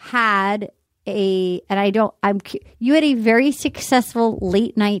you had you had a very successful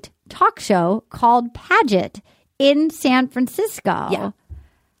late night talk show called Paget in San Francisco. Yeah.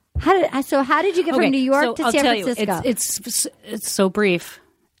 How did you get from New York to I'll San tell Francisco? You, it's so brief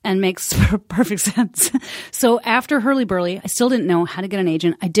and makes perfect sense. So after Hurly Burly, I still didn't know how to get an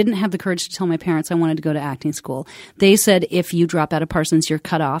agent. I didn't have the courage to tell my parents I wanted to go to acting school. They said, if you drop out of Parsons, you're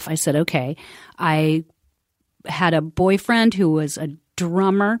cut off. I said, okay. I had a boyfriend who was a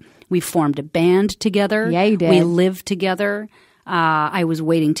drummer. We formed a band together. Yeah, you did. We lived together. I was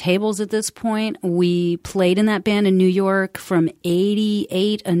waiting tables at this point. We played in that band in New York from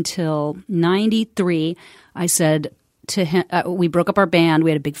 88 until 93. I said to him, we broke up our band. We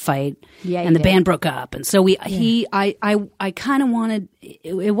had a big fight, and the band broke up. And so I kind of wanted.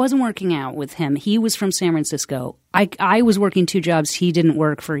 It wasn't working out with him. He was from San Francisco. I was working 2 jobs. He didn't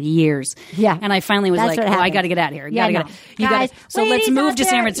work for years. Yeah, and I finally was That's like, I got to get out of here. So let's move to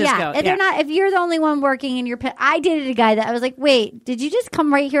San Francisco. Yeah. If you're the only one working in your pit, I dated a guy that I was like, wait, did you just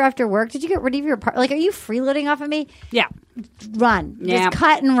come right here after work? Did you get rid of your part? Like, are you freeloading off of me? Yeah, run. Yeah. Just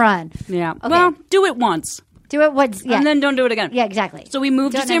cut and run. Yeah. Okay. Well, do it once. Do it once. Yeah. And then don't do it again. Yeah, exactly. So we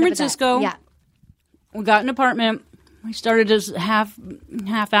moved to San Francisco. Yeah. We got an apartment. We started to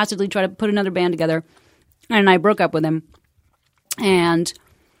half-assedly try to put another band together. And I broke up with him. And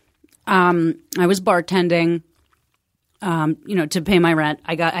I was bartending, to pay my rent.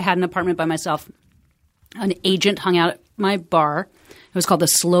 I had an apartment by myself. An agent hung out at my bar. It was called the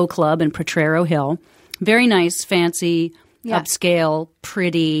Slow Club in Potrero Hill. Very nice, fancy, upscale,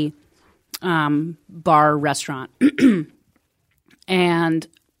 pretty bar restaurant. And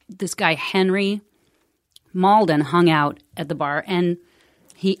this guy, Henry Malden, hung out at the bar. And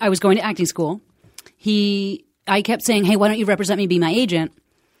I was going to acting school. I kept saying, hey, why don't you represent me, be my agent?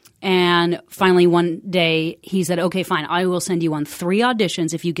 And finally one day he said, okay, fine, I will send you on 3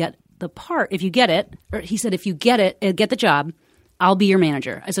 auditions if you get the part. If you get it, or he said, if you get it, get the job, I'll be your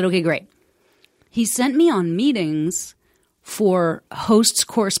manager. I said, okay, great. He sent me on meetings for hosts,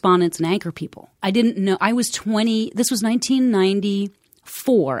 correspondents, and anchor people. I didn't know. I was 20. This was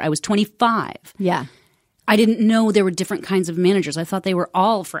 1994. I was 25. Yeah. I didn't know there were different kinds of managers. I thought they were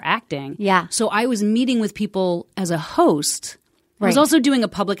all for acting. Yeah. So I was meeting with people as a host. Right. I was also doing a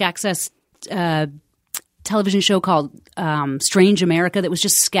public access television show called Strange America that was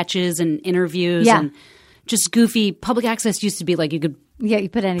just sketches and interviews and just goofy. Public access used to be like you could you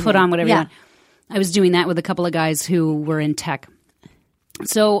put on whatever you want. I was doing that with a couple of guys who were in tech.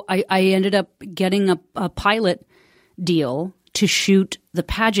 So I ended up getting a pilot deal to shoot the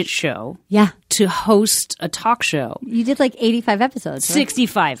Paget show. Yeah. To host a talk show. You did like 85 episodes, right?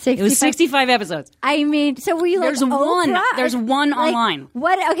 65. It was 65 episodes. I mean, so were you like Oprah? There's one like, online.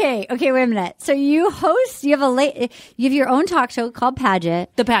 What? Okay, wait a minute. So you host, you have your own talk show called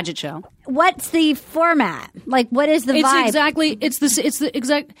Paget. The Paget Show. What's the format? Like, what is the vibe?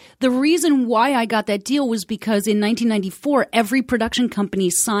 The reason why I got that deal was because in 1994, every production company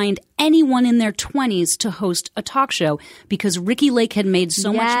signed anyone in their 20s to host a talk show because Ricky Lake had made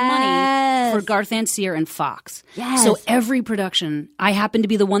so much money for Garth Ancier and Fox. Yes. So every production, I happened to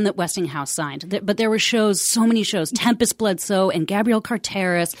be the one that Westinghouse signed. But there were shows, so many shows, Tempest Bledsoe and Gabrielle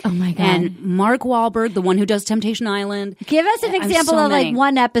Carteris. Oh my God. And Mark Wahlberg, the one who does Temptation Island. Give us an example of like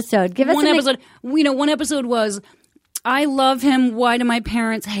one episode. Give us one episode. One episode was, I love him. Why do my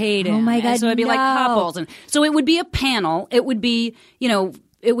parents hate him? Oh my God! And so it'd be like couples, and so it would be a panel. It would be,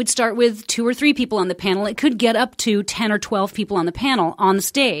 it would start with 2 or 3 people on the panel. It could get up to 10 or 12 people on the panel on the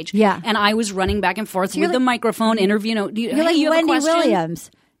stage. Yeah, and I was running back and forth with the microphone, interview. You're like Wendy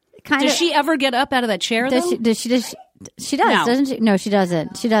Williams. Does she ever get up out of that chair? Does she? She does, doesn't she? No, she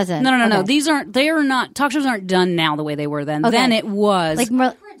doesn't. She doesn't. No. They are not. Talk shows aren't done now the way they were then. Okay. Then it was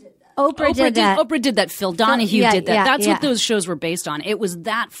like. Oprah did that. Oprah did that. Phil Donahue did that. That's what those shows were based on. It was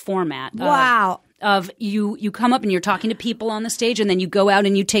that format. Wow. Of you come up and you're talking to people on the stage, and then you go out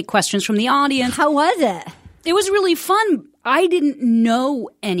and you take questions from the audience. How was it? It was really fun. I didn't know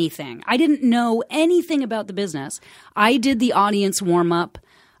anything. I didn't know anything about the business. I did the audience warm up.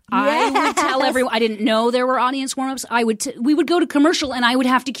 Yes. I would tell everyone. I didn't know there were audience warm-ups. We would go to commercial, and I would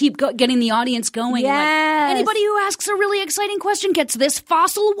have to keep getting the audience going. Yes. Like, anybody who asks a really exciting question gets this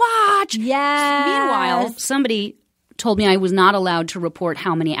Fossil watch. Yes. Meanwhile, somebody told me I was not allowed to report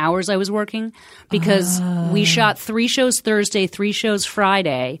how many hours I was working because we shot 3 shows Thursday, 3 shows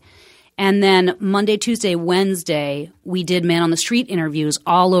Friday. And then Monday, Tuesday, Wednesday, we did man on the street interviews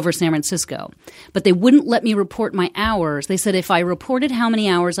all over San Francisco. But they wouldn't let me report my hours. They said if I reported how many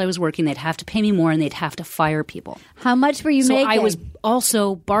hours I was working, they'd have to pay me more and they'd have to fire people. How much were you making? So I was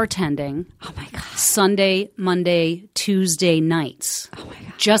also bartending. Oh my God. Sunday, Monday, Tuesday nights. Oh my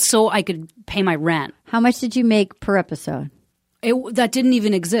God. Just so I could pay my rent. How much did you make per episode? That didn't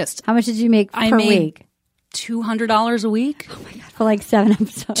even exist. How much did you make per week? $200 a week. Oh my God. For like 7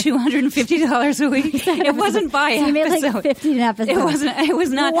 episodes. $250 a week. It wasn't by so you made episode. like 15 episodes. It was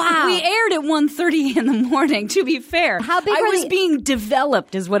not. Wow. We aired at 1:30 in the morning, to be fair. How big I were was being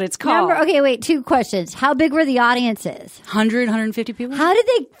developed is what it's called. Okay, wait, 2 questions. How big were the audiences? 100, 150 people. How did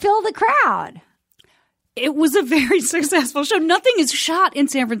they fill the crowd? It was a very successful show. Nothing is shot in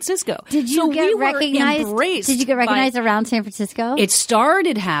San Francisco. Did you get recognized? Embraced Did you get recognized around San Francisco? It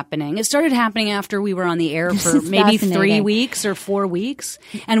started happening. It started happening after we were on the air for maybe 3 weeks or 4 weeks.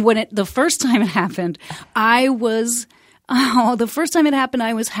 And when the first time it happened, I was having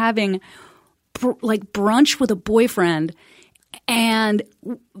brunch with a boyfriend and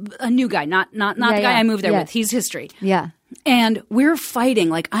a new guy, not the guy I moved there with. He's history. Yeah. And we're fighting.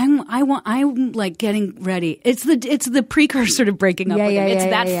 Like I'm like getting ready. It's the precursor to breaking up with him. It's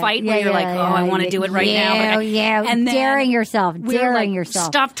that fight where you're like, I want to do it right now. And then daring yourself.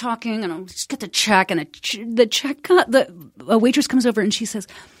 Stop talking, and I'll just get the check. And a waitress comes over and she says,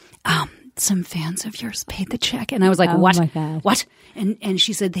 some fans of yours paid the check. And I was like, what? My God. What? And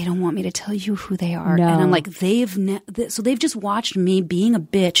she said, they don't want me to tell you who they are. No. And I'm like, so they've just watched me being a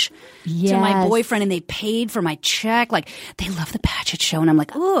bitch to my boyfriend, and they paid for my check. Like, they love the Patchett show. And I'm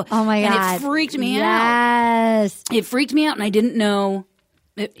like, oh my God. And it freaked me out. Yes. It freaked me out, and I didn't know,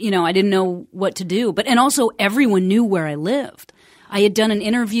 I didn't know what to do. And also everyone knew where I lived. I had done an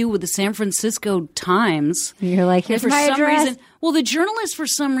interview with the San Francisco Times. You're like, here's my address. Well, the journalist for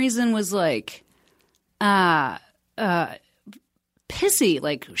some reason was like, pissy.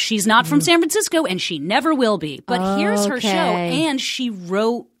 Like, she's not from San Francisco and she never will be. But here's her show. And she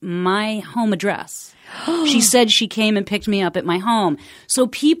wrote my home address. She said she came and picked me up at my home. So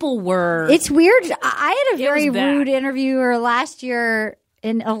people were... It's weird. I had a very rude interviewer last year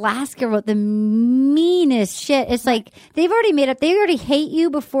in Alaska wrote the meanest shit. It's like they already hate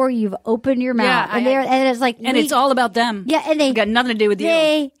you before you've opened your mouth. Yeah, and it's like... And it's all about them. Yeah, and they... got nothing to do with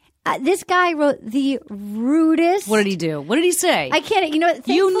you. This guy wrote the rudest... What did he do? What did he say? I can't...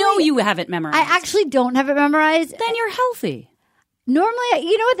 You have it memorized. I actually don't have it memorized. Then you're healthy. Normally,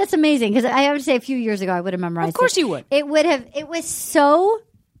 you know what? That's amazing, because I would say a few years ago I would have memorized it. Of course you would. It was so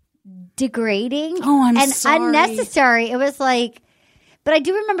degrading and sorry. unnecessary. It was like... But I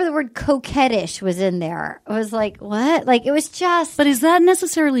do remember the word coquettish was in there. I was like, what? Like, it was just... But is that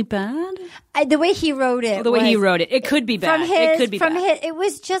necessarily bad? The way he wrote it. It could be bad. It could be bad. It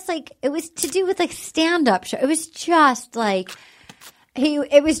was just like... It was to do with like stand-up show. It was just like...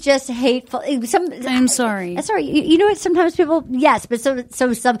 It was just hateful. I'm sorry. Sorry. You know what? Sometimes people... Yes, but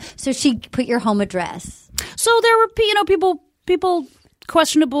so she put your home address. So there were, people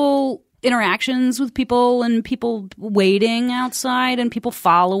questionable... interactions with people and people waiting outside and people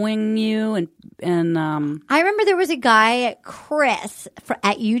following you and I remember there was a guy, Chris,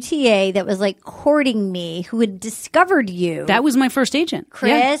 at UTA that was like courting me who had discovered you. That was my first agent.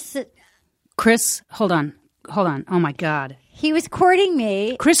 Chris. Yeah. Chris, hold on. Oh my God. He was courting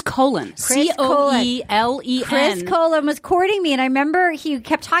me. Chris Colin. Coelen. Chris Colin was courting me, and I remember he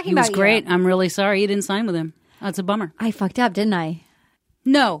kept talking about you. He was great. I'm really sorry you didn't sign with him. That's a bummer. I fucked up, didn't I?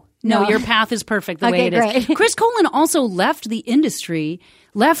 No, your path is perfect the way it is. Great. Chris Colin also left the industry,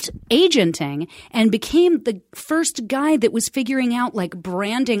 left agenting, and became the first guy that was figuring out like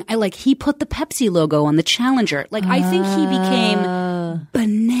branding. He put the Pepsi logo on the Challenger. I think he became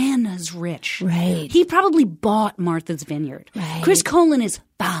bananas rich. Right. He probably bought Martha's Vineyard. Right. Chris Colin is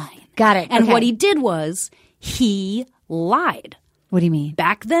fine. Got it. And what he did was he lied. What do you mean?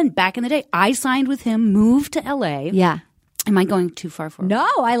 Back in the day, I signed with him, moved to LA. Yeah. Am I going too far forward? No,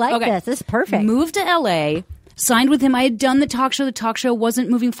 I like this. This is perfect. Moved to LA, signed with him. I had done the talk show. The talk show wasn't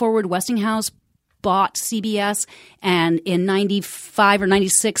moving forward. Westinghouse bought CBS, and in 95 or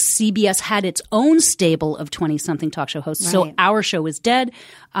 96, CBS had its own stable of 20-something talk show hosts. Right. So our show was dead.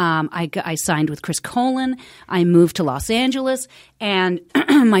 I signed with Chris Colin. I moved to Los Angeles, and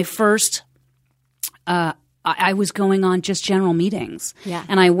my first I was going on just general meetings. Yeah.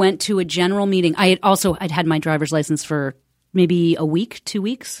 And I went to a general meeting. I'd had my driver's license for maybe a week, 2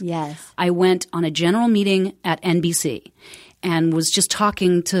 weeks. Yes. I went on a general meeting at NBC and was just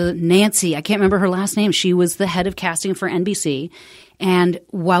talking to Nancy. I can't remember her last name. She was the head of casting for NBC. And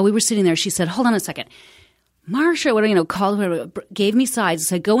while we were sitting there, she said, hold on a second. Marsha, called her, gave me sides,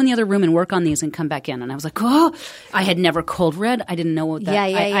 said, go in the other room and work on these and come back in. And I was like, oh, I had never cold read. I didn't know what that.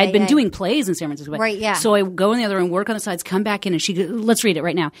 I'd been doing plays in San Francisco. Right, yeah. So I go in the other room, work on the sides, come back in, and she goes, let's read it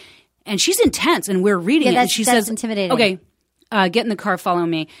right now. And she's intense, and we're reading it. And she says, intimidating. Okay, get in the car, follow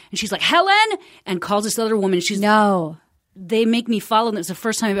me. And she's like, Helen, and calls this other woman. They make me follow them. It's the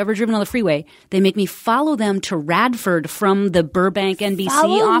first time I've ever driven on the freeway. They make me follow them to Radford from the Burbank NBC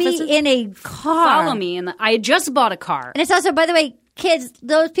offices. Follow me in a car. Follow me. I had just bought a car. And it's also, by the way, kids,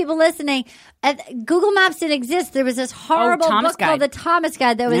 those people listening, Google Maps didn't exist. There was this horrible book called The Thomas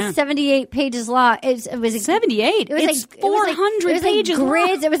Guide that was 78 pages long. It was 78? It's 400 pages grids.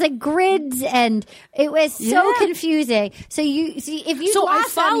 long. It was like grids, and it was so confusing. So if you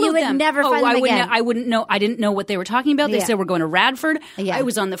lost them, you would never find them again. I wouldn't know. I didn't know what they were talking about. They said we're going to Radford. I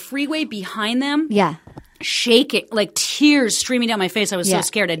was on the freeway behind them. Yeah. Shaking, like tears streaming down my face. I was so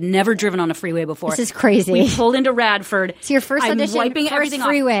scared. I'd never driven on a freeway before. This is crazy. We pulled into Radford. It's your first audition, wiping first everything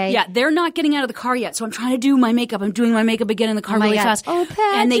freeway. off. Yeah, they're not getting out of the car yet, so I'm trying to do my makeup. I'm doing my makeup again in the car really fast. Oh,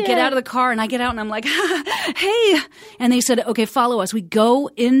 Paget. And they get out of the car, and I get out, and I'm like, hey. And they said, okay, follow us. We go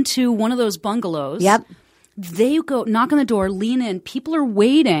into one of those bungalows. Yep. They go knock on the door, lean in. People are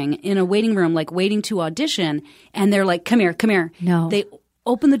waiting in a waiting room, like waiting to audition, and they're like, come here. No. They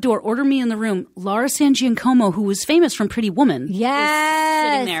open the door, order me in the room. Laura San Giacomo, who was famous from Pretty Woman, is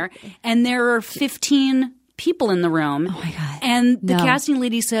sitting there, and there are 15 people in the room. Oh my God! And the casting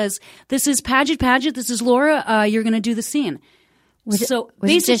lady says, "This is Paget. This is Laura. You're going to do the scene." Was it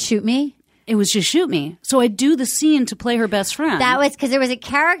just Shoot Me? It was just Shoot Me. So I do the scene to play her best friend. That was because there was a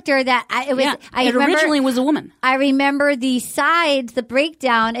character that it originally was a woman. I remember the sides, the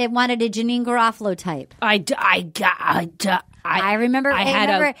breakdown. It wanted a Janine Garofalo type. I remember. I had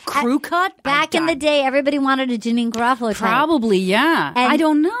a crew cut back in the day. Everybody wanted a Janine Garofalo type. Probably, yeah. And I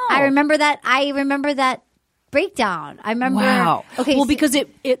don't know. I remember that breakdown. I remember. Wow. Okay. Well, because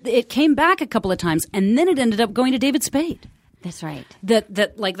it came back a couple of times, and then it ended up going to David Spade. That's right.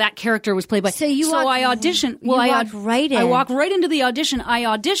 That character was played by. So I auditioned. I walked right in. I walk right into the audition. I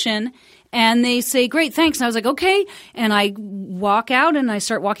audition. And they say, great, thanks. And I was like, okay. And I walk out, and I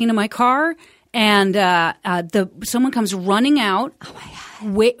start walking to my car. And someone comes running out. Oh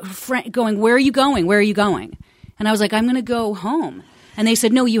my God! Going, where are you going? Where are you going? And I was like, I'm going to go home. And they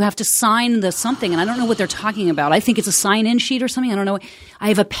said, no, you have to sign the something. And I don't know what they're talking about. I think it's a sign-in sheet or something. I don't know. I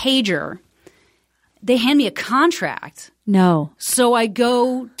have a pager. They hand me a contract. No. So I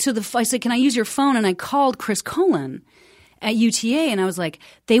go to I said, can I use your phone? And I called Chris Colin at UTA, and I was like,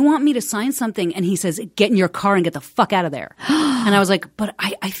 they want me to sign something. And he says, get in your car and get the fuck out of there. And I was like, but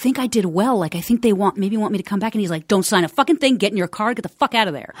I think I did well. Like, I think they maybe want me to come back. And he's like, don't sign a fucking thing. Get in your car, get the fuck out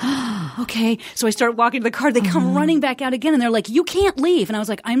of there. Okay. So I start walking to the car. They come running back out again, and they're like, you can't leave. And I was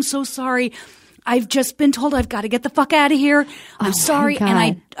like, I'm so sorry. I've just been told I've got to get the fuck out of here. I'm sorry.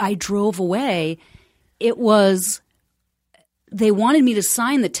 And I drove away. It was, they wanted me to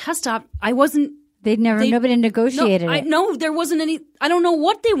sign the test op. I wasn't. Nobody negotiated it. No, there wasn't any. I don't know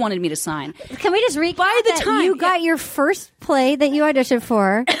what they wanted me to sign. Can we just recap that you got your first play that you auditioned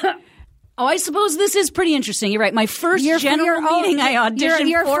for? Oh, I suppose this is pretty interesting. You're right. My first general meeting I auditioned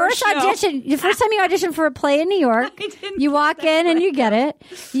your for first audition. The first time you auditioned for a play in New York, you walk in and you get it.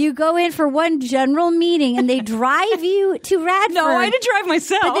 You go in for one general meeting, and they drive you to Radford. No, I had to drive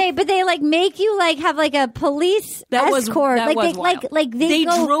myself. But they like make you like have like a police escort. They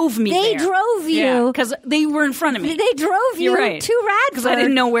drove me. They drove you because they were in front of me. They drove you to Radford because I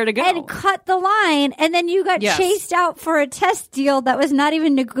didn't know where to go and cut the line, and then you got chased out for a test deal that was not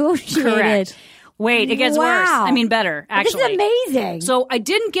even negotiated. Correct. Wait, it gets worse. I mean, better, actually. This is amazing. So I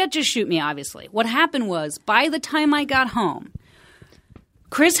didn't get Just Shoot Me, obviously. What happened was, by the time I got home,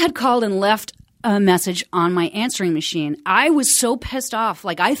 Chris had called and left a message on my answering machine. I was so pissed off.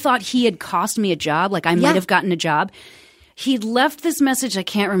 Like, I thought he had cost me a job. Like, I might have gotten a job. He'd left this message. I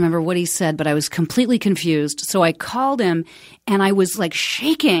can't remember what he said, but I was completely confused. So I called him, and I was like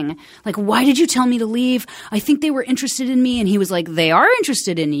shaking. Like, why did you tell me to leave? I think they were interested in me. And he was like, they are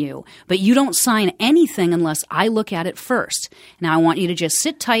interested in you, but you don't sign anything unless I look at it first. Now I want you to just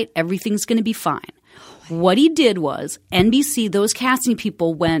sit tight. Everything's going to be fine. What he did was NBC, those casting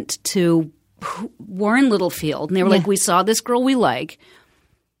people went to Warren Littlefield, and they were like, we saw this girl we like.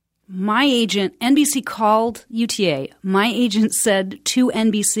 My agent, NBC called UTA. My agent said to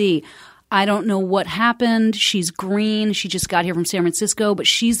NBC, I don't know what happened. She's green. She just got here from San Francisco, but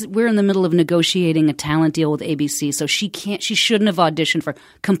we're in the middle of negotiating a talent deal with ABC, so she shouldn't have auditioned for.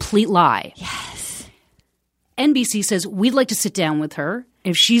 Complete lie. Yes. NBC says, we'd like to sit down with her.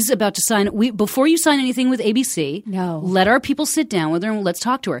 If she's about to sign, before you sign anything with ABC, No. let our people sit down with her and let's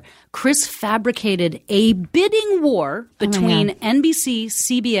talk to her. Chris fabricated a bidding war between NBC,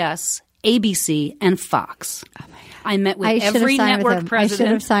 CBS, ABC, and Fox. Oh my God. I met with every network president. I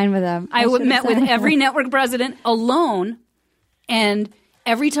should have signed with them. I met with every network president alone, and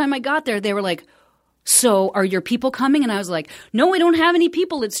every time I got there, they were like, "So are your people coming?" And I was like, "No, we don't have any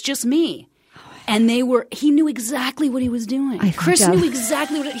people. It's just me." And he knew exactly what he was doing. Chris knew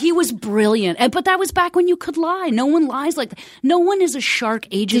exactly he was brilliant. But that was back when you could lie. No one lies like that. No one is a shark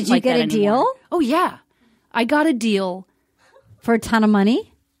agent like that anymore. Did you get a deal? Oh, yeah. I got a deal. For a ton of money?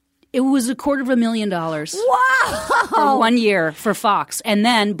 It was $250,000. Wow! For 1 year for Fox. And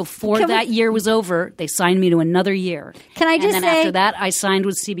then before that year was over, they signed me to another year. Can I just say? And then after that, I signed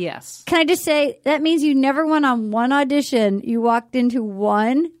with CBS. Can I just say, that means you never went on one audition. You walked into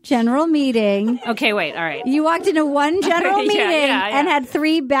one general meeting. Okay, wait. All right. You walked into one general meeting and had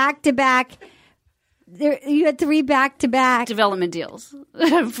 3 back-to-back. You had 3 back-to-back. Development deals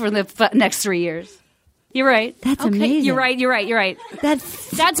for the next 3 years. You're right. That's amazing. You're right.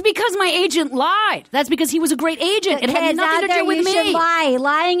 That's because my agent lied. That's because he was a great agent. It had nothing to do with me. Should lie.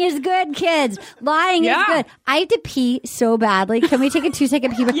 Lying is good, kids. Lying is good. I have to pee so badly. Can we take a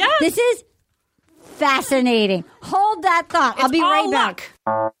 2-second pee? Yes. This is fascinating. Hold that thought. I'll be right back.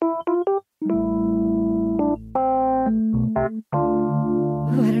 Ooh,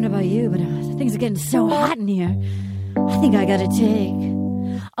 I don't know about you, but things are getting so hot in here. I think I gotta take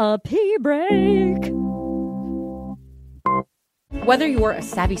a pee break. Whether you're a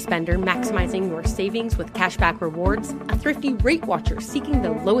savvy spender maximizing your savings with cashback rewards, a thrifty rate watcher seeking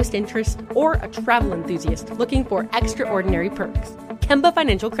the lowest interest, or a travel enthusiast looking for extraordinary perks, Kemba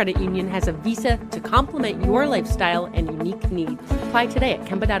Financial Credit Union has a visa to complement your lifestyle and unique needs. Apply today at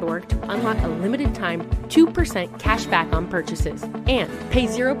Kemba.org to unlock a limited time 2% cash back on purchases and pay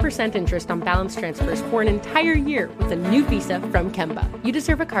 0% interest on balance transfers for an entire year with a new visa from Kemba. You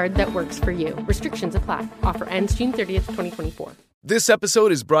deserve a card that works for you. Restrictions apply. Offer ends June 30th, 2024. This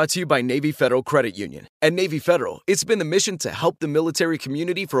episode is brought to you by Navy Federal Credit Union. At Navy Federal, it's been the mission to help the military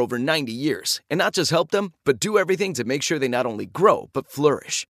community for over 90 years. And not just help them, but do everything to make sure they not only grow, but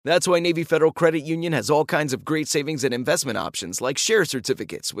flourish. That's why Navy Federal Credit Union has all kinds of great savings and investment options like share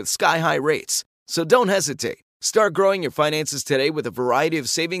certificates with sky-high rates. So don't hesitate. Start growing your finances today with a variety of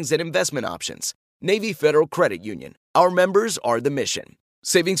savings and investment options. Navy Federal Credit Union. Our members are the mission.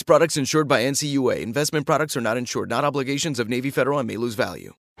 Savings products insured by NCUA. Investment products are not insured, not obligations of Navy Federal and may lose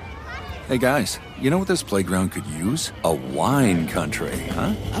value. Hey guys, you know what this playground could use? A wine country,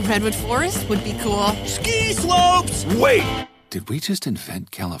 huh? A redwood forest would be cool. Ski slopes! Wait! Did we just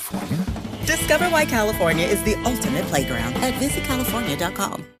invent California? Discover why California is the ultimate playground at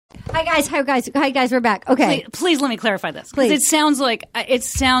visitcalifornia.com. Hi guys, we're back. Okay. Please let me clarify this. Please. It sounds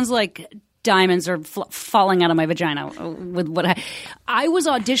like diamonds are falling out of my vagina with what I was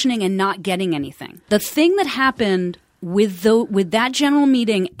auditioning and not getting anything. The thing that happened with that general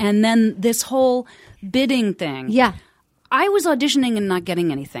meeting and then this whole bidding thing. Yeah. I was auditioning and not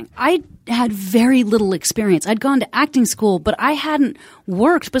getting anything. I had very little experience. I'd gone to acting school, but I hadn't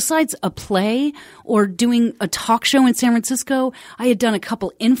worked besides a play or doing a talk show in San Francisco. I had done a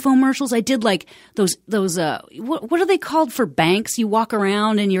couple infomercials. I did like those what are they called for banks? You walk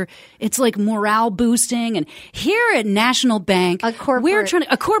around and it's like morale boosting. And here at National Bank, a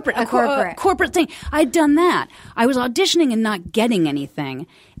corporate thing. I'd done that. I was auditioning and not getting anything.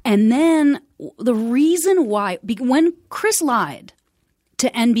 And then the reason why, when Chris lied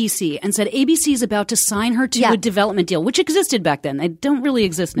to NBC and said ABC is about to sign her to a development deal, which existed back then. They don't really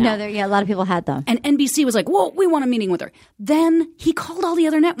exist now. No, a lot of people had them. And NBC was like, well, we want a meeting with her. Then he called all the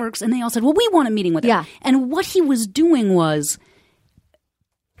other networks and they all said, well, we want a meeting with her. Yeah. And what he was doing was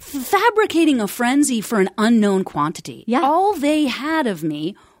fabricating a frenzy for an unknown quantity. Yeah. All they had of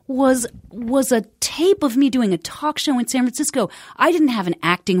me was a tape of me doing a talk show in San Francisco. I didn't have an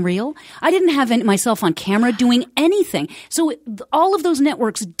acting reel. I didn't have myself on camera doing anything. So all of those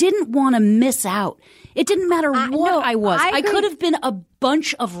networks didn't want to miss out. It didn't matter what I was. I could have been a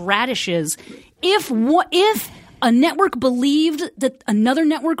bunch of radishes if a network believed that another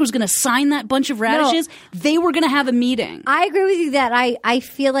network was going to sign that bunch of radishes, they were going to have a meeting. I agree with you that I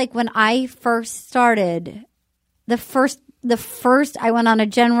feel like when I first started, the first I went on a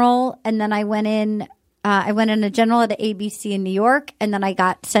general, and then I went in a general at the ABC in New York, and then I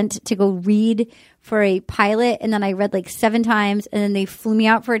got sent to go read for a pilot, and then I read like 7 times, and then they flew me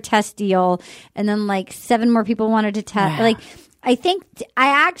out for a test deal, and then like 7 more people wanted to test. Wow. Like I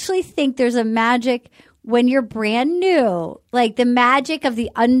actually think there's a magic when you're brand new, like the magic of the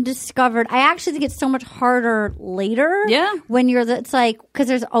undiscovered. I actually think it's so much harder later. Yeah. When it's like, because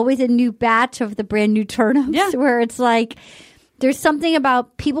there's always a new batch of the brand new turnips where it's like, there's something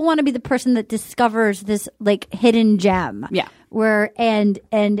about people want to be the person that discovers this like hidden gem. Yeah. Where, and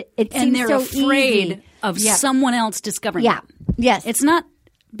it seems they're so afraid easy. of someone else discovering Yeah. it. Yes. It's not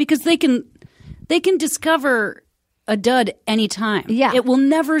because they can discover a dud anytime. Yeah. It will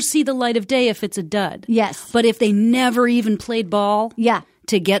never see the light of day if it's a dud. Yes. But if they never even played ball Yeah.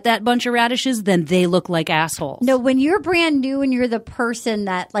 to get that bunch of radishes, then they look like assholes. No, when you're brand new and you're the person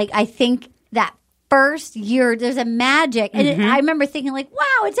that, like, I think that first year, there's a magic. And I remember thinking, like,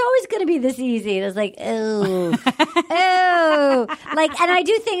 wow, it's always going to be this easy. And I was like, oh, oh. Like, and I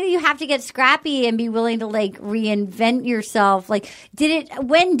do think that you have to get scrappy and be willing to, like, reinvent yourself. Like,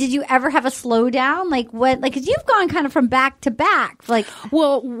 when did you ever have a slowdown? Like, what, like, because you've gone kind of from back to back. Like,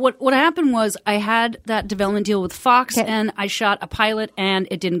 well, what happened was I had that development deal with Fox and I shot a pilot and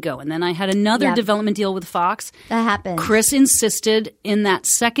it didn't go. And then I had another development deal with Fox. That happened. Chris insisted in that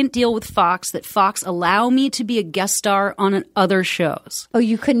second deal with Fox that Fox allow me to be a guest star on other shows. Oh,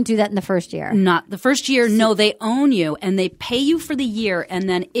 you couldn't do that in the first year? Not the first year. No, they own you and they pay you for the year. And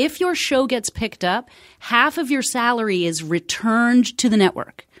then if your show gets picked up, half of your salary is returned to the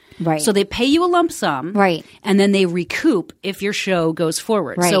network. Right. So they pay you a lump sum. Right. And then they recoup if your show goes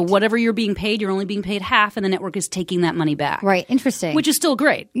forward. Right. So whatever you're being paid, you're only being paid half and the network is taking that money back. Right. Interesting. Which is still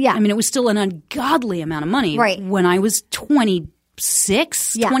great. Yeah. I mean, it was still an ungodly amount of money. Right. When I was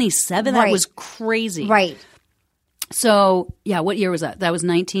 26, 27, that was crazy. Right. So, yeah, what year was that? That was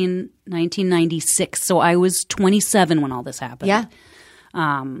 1996. So I was 27 when all this happened. Yeah.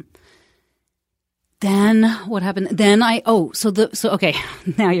 Then what happened? Then okay,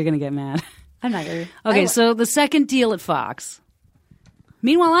 now you're going to get mad. I'm not going to. Okay, so the second deal at Fox.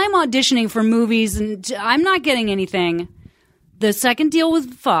 Meanwhile, I'm auditioning for movies and I'm not getting anything. The second deal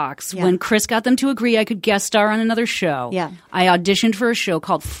with Fox, when Chris got them to agree I could guest star on another show, I auditioned for a show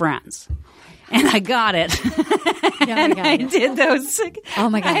called Friends. And I got it. And I did those. Oh,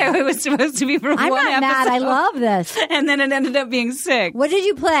 my God. It was supposed to be for one episode. I'm not mad. I love this. And then it ended up being 6. What did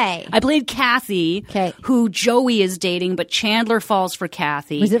you play? I played Kathy, who Joey is dating, but Chandler falls for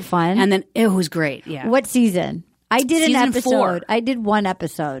Kathy. Was it fun? And then it was great, yeah. What season? I did Season an episode. 4. I did one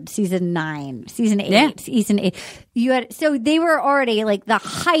episode, season 9, season 8, Yeah. season 8. You had so they were already like the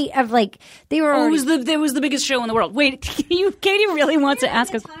height of like they were. Oh, already, it was the biggest show in the world. Wait, Katie really wants to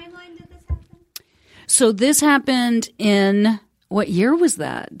ask us. So this happened in what year was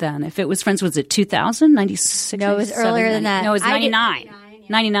that then? If it was Friends, was it 2000, 96? No, it was earlier than that. No, it was 99.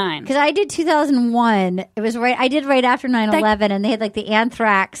 99. Because I did 2001. It was right. I did right after 9/11, and they had like the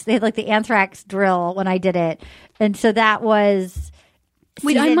anthrax. They had like the anthrax drill when I did it, and so that was.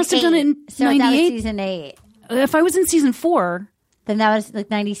 Wait, I must have done it in 98. So that was season 8. If I was in season 4, then that was like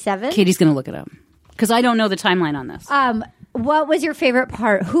 97. Katie's going to look it up because I don't know the timeline on this. What was your favorite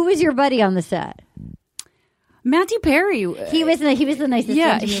part? Who was your buddy on the set? Matthew Perry. He was the nicest.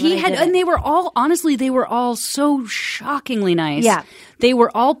 Yeah, to me he when I had, did and it. they were all honestly, they were all so shockingly nice. Yeah, they were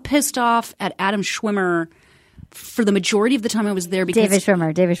all pissed off at Adam Schwimmer for the majority of the time I was there because David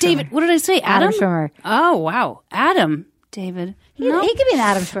Schwimmer. What did I say? Adam Schwimmer. Oh wow, Adam. David. He could be an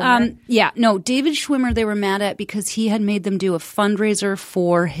Adam Schwimmer. David Schwimmer. They were mad at because he had made them do a fundraiser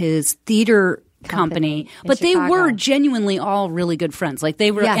for his theater company, but they were genuinely all really good friends. Like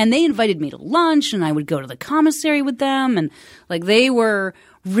they were, and they invited me to lunch, and I would go to the commissary with them, and like they were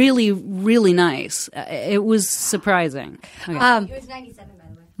really, really nice. It was surprising. Okay. It was 97, by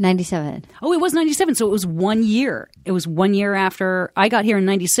the way. 97. Oh, it was 97. So it was 1 year. It was 1 year after I got here in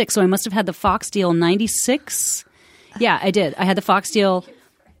 96. So I must have had the Fox deal 96. Yeah, I did. I had the Fox deal.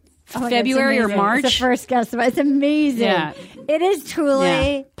 February or March. It's the first guest. It's amazing. Yeah. It is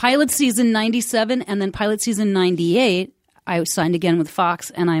truly. Yeah. Pilot season 97 and then pilot season 98, I signed again with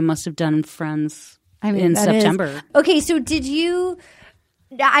Fox, and I must have done Friends in September. Okay, so did you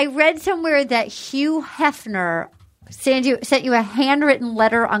 – I read somewhere that Hugh Hefner sent you a handwritten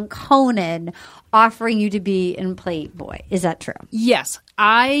letter on Conan offering you to be in Playboy. Is that true? Yes.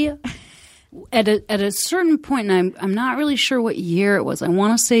 At a certain point, and I'm not really sure what year it was. I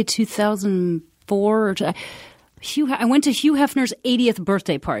want to say 2004. I went to Hugh Hefner's 80th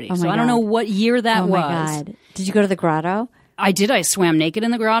birthday party, so I don't know what year that was. Oh my God! Did you go to the grotto? I did. I swam naked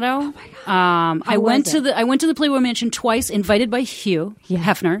in the grotto. Oh my God! I went to the Playboy Mansion twice, invited by Hugh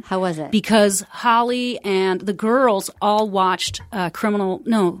Hefner. How was it? Because Holly and the girls all watched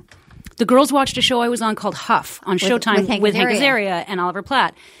the The girls watched a show I was on called Huff on Showtime with Hank Azaria and Oliver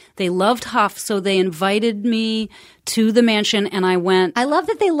Platt. They loved Huff, so they invited me to the mansion, and I went. I love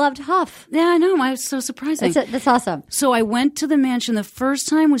that they loved Huff. Yeah, I know. I was so surprising. That's awesome. So I went to the mansion. The first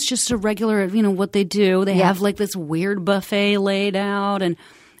time was just a regular, what they do. They have like this weird buffet laid out, and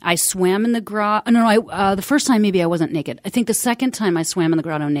I swam in the grotto. No, the first time maybe I wasn't naked. I think the second time I swam in the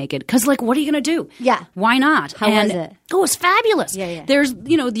grotto naked. Because, what are you going to do? Yeah. Why not? How was it? Oh, it was fabulous. Yeah. There's,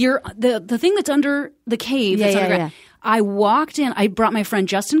 the thing that's under the cave that's underground. I walked in. I brought my friend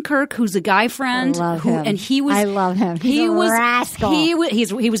Justin Kirk, who's a guy friend. I love him. And he was. I love him. He was a rascal.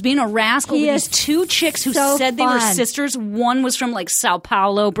 He was being a rascal with these two chicks who said they were sisters. One was from Sao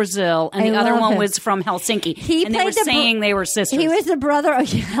Paulo, Brazil, and the other one was from Helsinki. And they were saying they were sisters. He was the brother of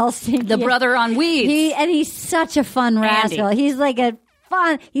Helsinki. The brother on Weeds. He's such a fun rascal. He's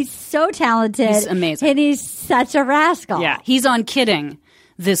he's so talented. He's amazing. And he's such a rascal. Yeah. He's on Kidding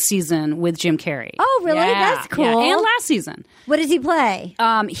this season with Jim Carrey. Oh, really? Yeah, That's cool. Yeah. And last season. What does he play?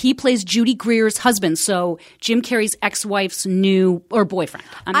 He plays Judy Greer's husband, so Jim Carrey's ex-wife's boyfriend.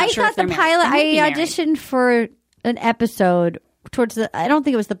 I'm not sure if they're married. I auditioned for an episode I don't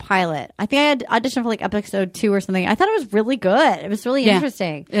think it was the pilot. I think I had auditioned for episode 2 or something. I thought it was really good. It was really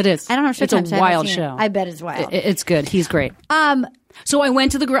interesting. It is. I don't know. It's a wild show. I bet it's wild. It's good. He's great. So I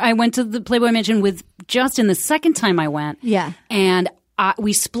went to the Playboy Mansion with Justin the second time I went. Yeah. And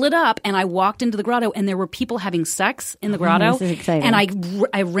we split up, and I walked into the grotto, and there were people having sex in the grotto. This is exciting. And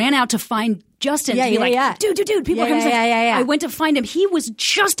I ran out to find Justin to be dude, people are having sex. I went to find him. He was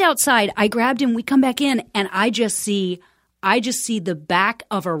just outside. I grabbed him. We come back in, and I just see the back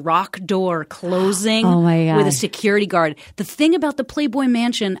of a rock door closing with a security guard. The thing about the Playboy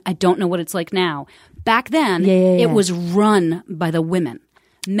Mansion, I don't know what it's like now. Back then, it was run by the women.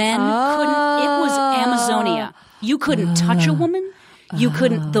 Men couldn't. It was Amazonia. You couldn't touch a woman. You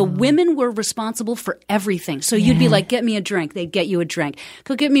couldn't. The women were responsible for everything. So you'd be like, "Get me a drink." They'd get you a drink.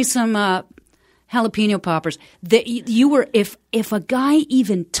 Go get me some jalapeno poppers. You were if a guy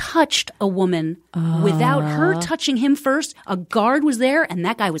even touched a woman without her touching him first, a guard was there and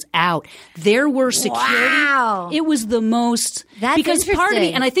that guy was out. There were security. Wow. It was the most because part of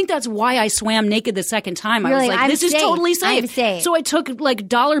me, and I think that's why I swam naked the second time. I was like, this is totally safe. I'm safe. So I took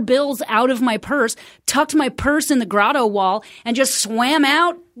dollar bills out of my purse, tucked my purse in the grotto wall, and just swam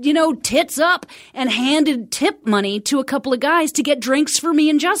out, tits up, and handed tip money to a couple of guys to get drinks for me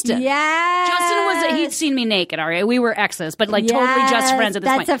and Justin. Yeah. Justin he'd seen me naked, all right? We were exes, but totally just friends at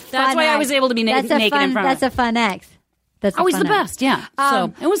this point. That's why I was able to be naked in front of him. That's a fun ex. That's always the best, yeah.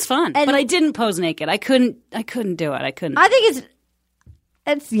 So it was fun, but I didn't pose naked. I couldn't do it. I couldn't. I think it's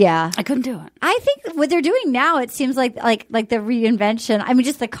I couldn't do it. I think what they're doing now, it seems like the reinvention. I mean,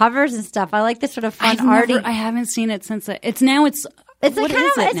 just the covers and stuff. I like this sort of fun arty. I haven't seen it since it's It's kind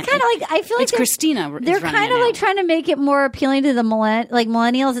of like I feel like it's Christina. They're kind of trying to make it more appealing to the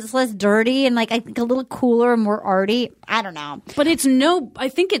millennials. It's less dirty and I think a little cooler and more arty. I don't know, but I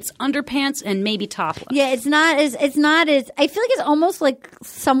think it's underpants and maybe topless. Yeah, it's not as. I feel like it's almost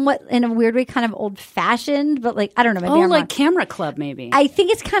somewhat in a weird way, kind of old fashioned. But I don't know. Maybe I'm wrong. Camera club, maybe. I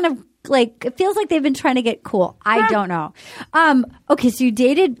think it's kind of it feels like they've been trying to get cool. I don't know. Okay, so you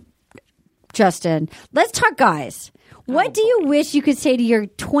dated Justin. Let's talk guys. What do you wish you could say to your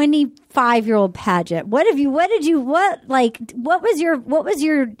 25-year-old Paget? What was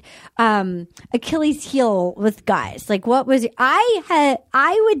your Achilles heel with guys?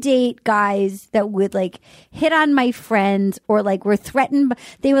 I would date guys that would hit on my friends or were threatened.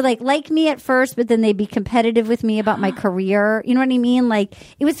 They would like me at first, but then they'd be competitive with me about my career. You know what I mean?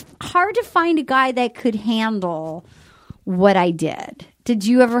 It was hard to find a guy that could handle what I did. Did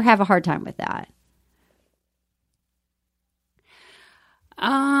you ever have a hard time with that?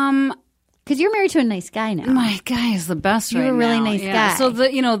 Because you're married to a nice guy now. My guy is the best right now. You're a really nice guy. So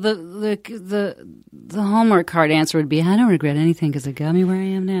the Hallmark card answer would be, I don't regret anything because it got me where I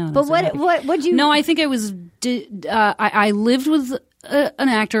am now. But what you? No, I think I was. I lived with an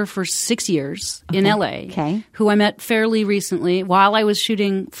actor for 6 years in L.A. Okay. Who I met fairly recently while I was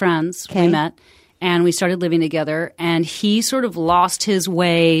shooting Friends. Okay. We met. And we started living together, and he sort of lost his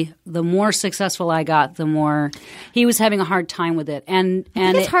way. The more successful I got, the more he was having a hard time with it. And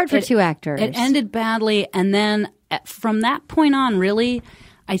it's hard for two actors. It ended badly, and then from that point on, really,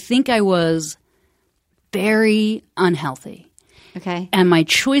 I think I was very unhealthy. Okay. And my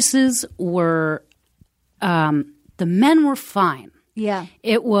choices were the men were fine. Yeah.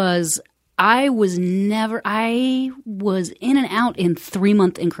 I was in and out in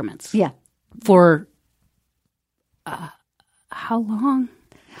 3-month increments. Yeah. For how long?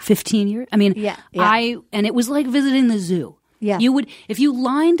 15 years? I mean, yeah. and it was like visiting the zoo. Yeah. You would, if you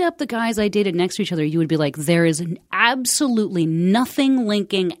lined up the guys I dated next to each other, you would be like, there is absolutely nothing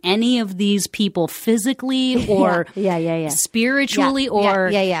linking any of these people physically or spiritually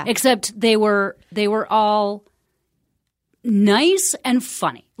except they were all nice and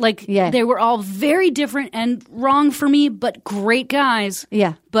funny. Like they were all very different and wrong for me, but great guys.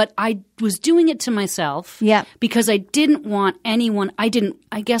 Yeah. But I was doing it to myself. Yeah. Because I didn't want anyone. I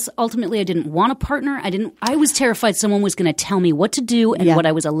guess ultimately I didn't want a partner. I was terrified someone was going to tell me what to do and what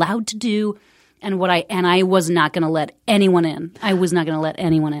I was allowed to do and I was not going to let anyone in. I was not going to let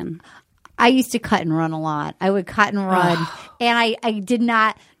anyone in. I used to cut and run a lot. I would cut and run, and I did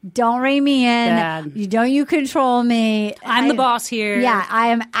not. Don't rein me in. Bad. You control me. I'm the boss here. Yeah, I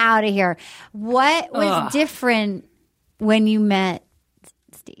am out of here. What was different when you met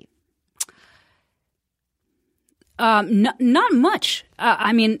Steve? Not much.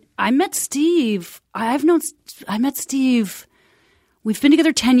 I mean, I met Steve. I met Steve. We've been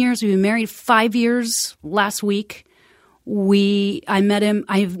together 10 years. We've been married 5 years last week. I met him.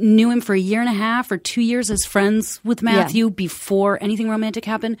 I knew him for a year and a half or 2 years as friends with Matthew before anything romantic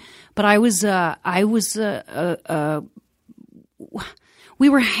happened. But we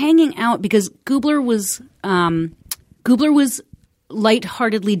were hanging out because Gubler was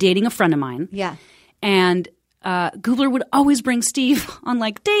lightheartedly dating a friend of mine. Yeah. And Gubler would always bring Steve on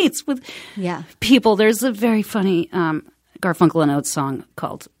like dates with people. There's a very funny Garfunkel and Oates song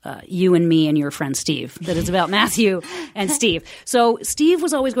called You and Me and Your Friend Steve that is about Matthew and Steve. So Steve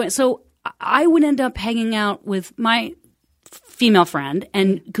was always going – so I would end up hanging out with my female friend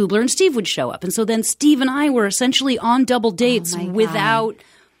and Gubler and Steve would show up. And so then Steve and I were essentially on double dates without –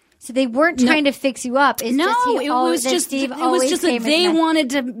 so they weren't trying to fix you up. It was just that they wanted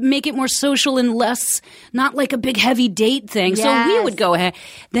to make it more social and less, not like a big heavy date thing. Yes. So we would go ahead.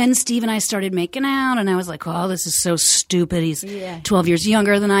 Then Steve and I started making out, and I was like, "Oh, this is so stupid." He's 12 years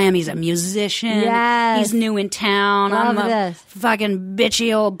younger than I am. He's a musician. Yes. He's new in town. Love I'm a fucking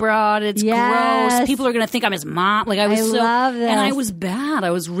bitchy old broad. It's gross. People are gonna think I'm his mom. Like I love this. And I was bad. I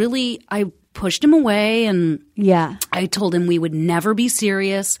pushed him away and I told him we would never be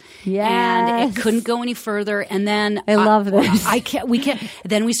serious and it couldn't go any further. And then I love this.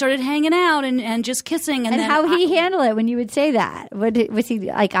 Then we started hanging out and just kissing. And then how he handle it when you would say that? Was he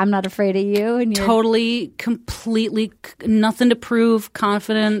like, I'm not afraid of you? And totally, completely, nothing to prove,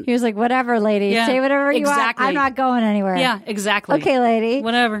 confident. He was like, whatever, lady. Say whatever you want. I'm not going anywhere. Yeah, exactly. Okay, lady.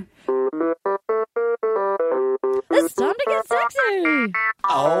 Whatever. It's time to get sexy.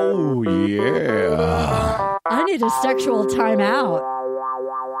 Oh, yeah. I need a sexual timeout.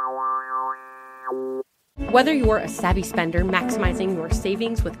 Whether you're a savvy spender maximizing your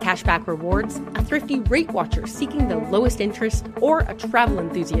savings with cashback rewards, a thrifty rate watcher seeking the lowest interest, or a travel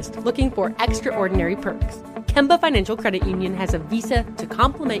enthusiast looking for extraordinary perks, Kemba Financial Credit Union has a visa to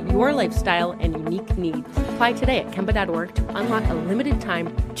complement your lifestyle and unique needs. Apply today at Kemba.org to unlock a limited-time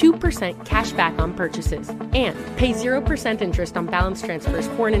 2% cash back on purchases and pay 0% interest on balance transfers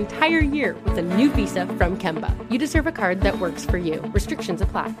for an entire year with a new visa from Kemba. You deserve a card that works for you. Restrictions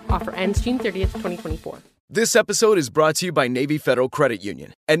apply. Offer ends June 30th, 2024. This episode is brought to you by Navy Federal Credit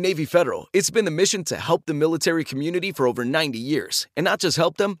Union. At Navy Federal, it's been the mission to help the military community for over 90 years. And not just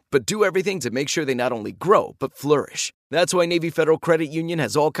help them, but do everything to make sure they not only grow, but flourish. That's why Navy Federal Credit Union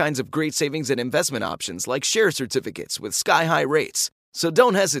has all kinds of great savings and investment options like share certificates with sky-high rates. So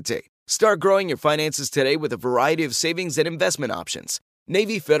don't hesitate. Start growing your finances today with a variety of savings and investment options.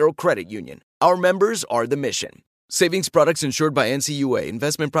 Navy Federal Credit Union. Our members are the mission. Savings products insured by NCUA.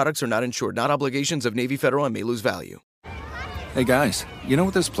 Investment products are not insured, not obligations of Navy Federal and may lose value. Hey guys, you know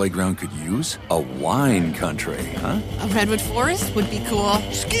what this playground could use? A wine country, huh? A redwood forest would be cool.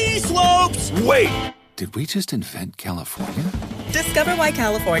 Ski slopes! Wait! Did we just invent California? Discover why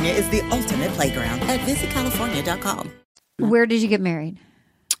California is the ultimate playground at visitcalifornia.com. Where did you get married?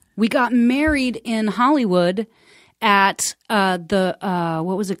 We got married in Hollywood at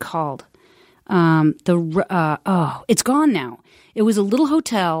what was it called? It's gone now. It was a little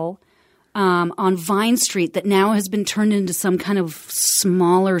hotel on Vine Street that now has been turned into some kind of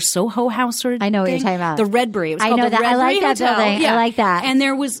smaller Soho House sort of I know thing. what you're talking about. The Redbury. It was I called know the that. I Redbury like that Hotel. building. Yeah. I like that. And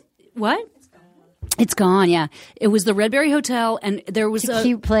there was what? It's gone, yeah. It was the Redbury Hotel, and there was a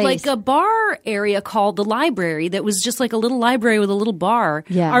cute place. Like a bar area called the Library that was just like a little library with a little bar.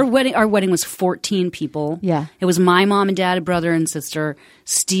 Yeah. Our wedding was 14 people. Yeah. It was my mom and dad, brother and sister,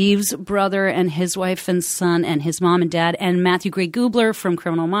 Steve's brother and his wife and son, and his mom and dad, and Matthew Gray Gubler from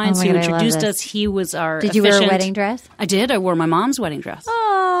Criminal Minds, Oh my who God, introduced us. He was our Did you wear a wedding dress? I did. I wore my mom's wedding dress.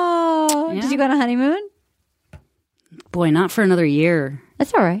 Oh. Yeah. Did you go on a honeymoon? Boy, not for another year.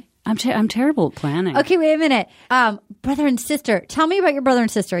 That's all right. I'm terrible at planning. Okay, wait a minute. Brother and sister. Tell me about your brother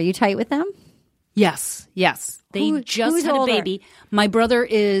and sister. Are you tight with them? Yes. They just had older? a baby. My brother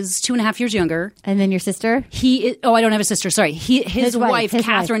is 2.5 years younger. And then your sister? I don't have a sister. Sorry. His wife,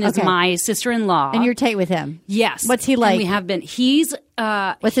 Catherine, is my sister-in-law. And you're tight with him? Yes. What's he like? And we have been. He's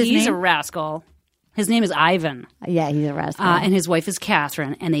What's his name? He's a rascal. His name is Ivan. Yeah, he's a rascal. And his wife is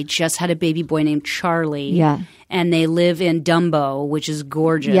Catherine, and they just had a baby boy named Charlie. Yeah. And they live in Dumbo, which is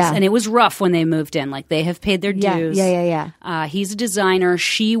gorgeous. Yeah. And it was rough when they moved in. Like, they have paid their dues. Yeah. He's a designer.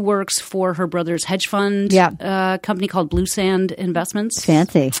 She works for her brother's hedge fund company called Blue Sand Investments.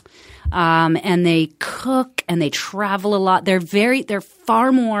 Fancy. And they cook and they travel a lot. They're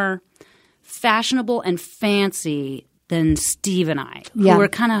far more fashionable and fancy than Steve and I, who are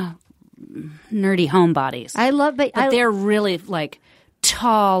kind of nerdy homebodies. But they're really like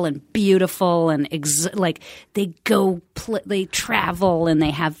tall and beautiful and they they travel and they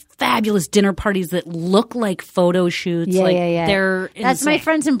have fabulous dinner parties that look like photo shoots. They're That's insane. my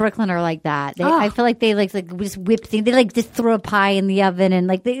friends in Brooklyn are like that. I feel like they like just whip things. They like just throw a pie in the oven and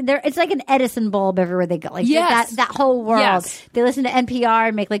like it's like an Edison bulb everywhere they go. Like that whole world. Yes. They listen to NPR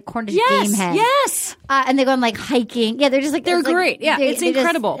and make like Cornish game hens. Yes. And they go on like hiking. Yeah, they're just like they're great. Like, it's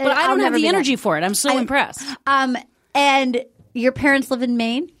incredible. But I don't have the energy for it. I'm so impressed. And your parents live in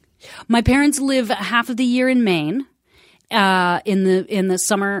Maine? My parents live half of the year in Maine. In the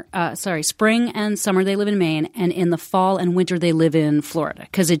summer, spring and summer they live in Maine, and in the fall and winter they live in Florida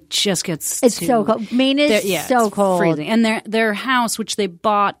because it just gets so cold. Maine is so cold, freezing. And their house, which they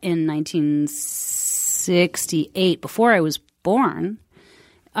bought in 1968, before I was born,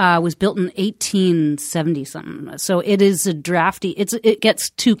 was built in 1870 something. So it is a drafty. It gets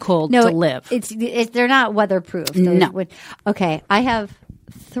too cold to live. They're not weatherproof. No. Okay, I have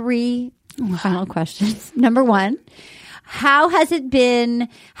 3 final questions. Number 1. How has it been?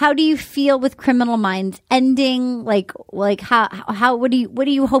 How do you feel with Criminal Minds ending? Like how? What do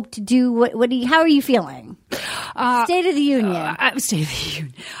you hope to do? How are you feeling? State of the Union. State of the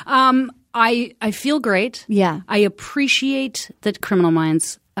Union. I feel great. Yeah. I appreciate that Criminal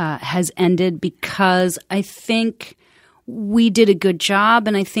Minds has ended because I think we did a good job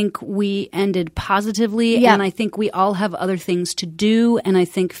and I think we ended positively and I think we all have other things to do and I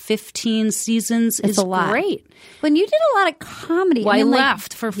think 15 seasons is a lot. Great. When you did a lot of comedy. Well, I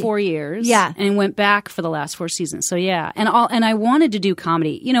left for 4 years and went back for the last 4 seasons. So and I wanted to do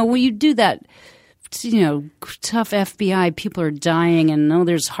comedy. You know, when you do that tough FBI, people are dying and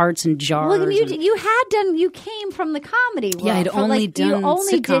there's hearts in jars. Well, you came from the comedy world. Yeah, I'd only done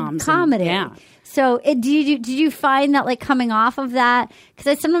sitcoms did comedy. So did you find that like coming off of that?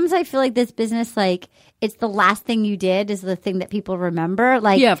 Because sometimes I feel like this business, like it's the last thing you did is the thing that people remember.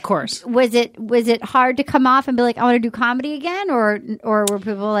 Like, yeah, of course. Was it hard to come off and be like, I want to do comedy again, or were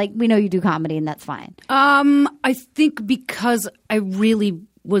people like, we know you do comedy and that's fine? I think because I really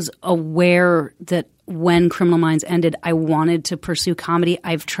was aware that when Criminal Minds ended, I wanted to pursue comedy.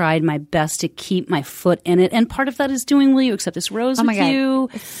 I've tried my best to keep my foot in it, and part of that is doing Will You Accept This Rose with you?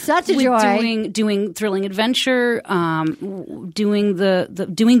 It's such a joy. Doing Thrilling Adventure, doing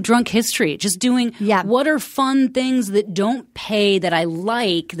doing Drunk History, just doing what are fun things that don't pay that I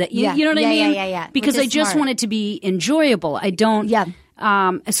like. That you know what I mean? Yeah. Because I just want it to be enjoyable. I don't. Yeah.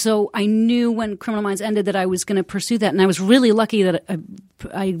 So I knew when Criminal Minds ended that I was going to pursue that, and I was really lucky that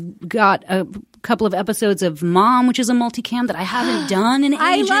I got a couple of episodes of Mom, which is a multicam that I haven't done in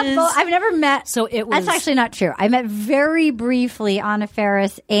ages. I love both. I've never met. So it was. That's actually not true. I met very briefly Anna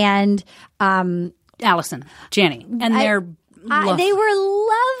Faris and Allison Janney, and they were lovely.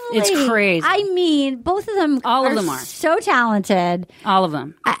 It's crazy. I mean, both of them. All of them are so talented. All of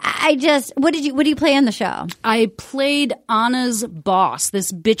them. I just. What do you play on the show? I played Anna's boss,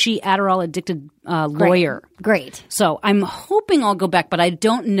 this bitchy Adderall addicted lawyer. Great. So I'm hoping I'll go back, but I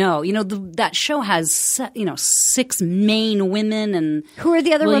don't know. You know, that show has 6 main women, and who are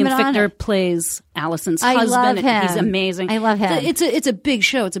the other William women Fichtner on it? Plays Allison's I husband. love him. And he's amazing. I love him. It's a big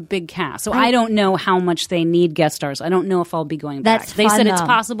show. It's a big cast. So I don't know how much they need guest stars. I don't know if I'll be going back. They said it's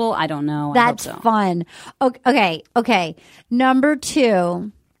possible. I don't know. That's I hope so. fun. Okay. Number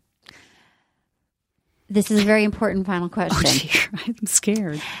 2. This is a very important final question. Oh, dear. I'm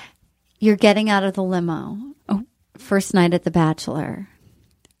scared. You're getting out of the limo. Oh. First night at The Bachelor.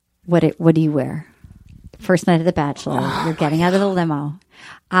 What do you wear? First night at The Bachelor. You're getting out of the limo.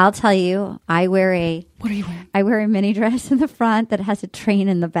 I'll tell you, I wear What are you wearing? I wear a mini dress in the front that has a train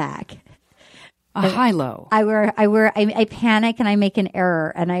in the back. A high-low. I panic and I make an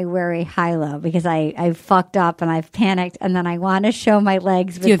error and I wear a high-low because I fucked up and I've panicked and then I want to show my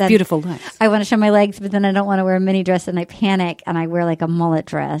legs. But you have beautiful legs. I want to show my legs, but then I don't want to wear a mini dress and I panic and I wear like a mullet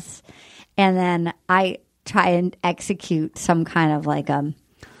dress. And then I try and execute some kind of like a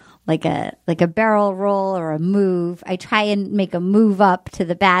barrel roll or a move. I try and make a move up to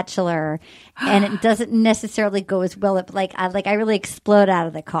The Bachelor and it doesn't necessarily go as well. I really explode out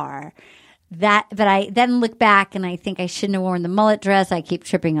of the car. But I then look back and I think I shouldn't have worn the mullet dress. I keep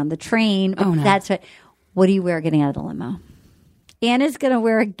tripping on the train. Oh, no. That's what do you wear getting out of the limo? Anna's going to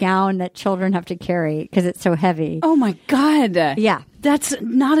wear a gown that children have to carry because it's so heavy. Oh, my God. Yeah. That's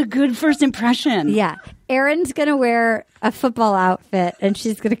not a good first impression. Yeah. Erin's going to wear a football outfit and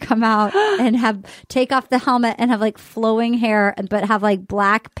she's going to come out and take off the helmet and have like flowing hair, but have like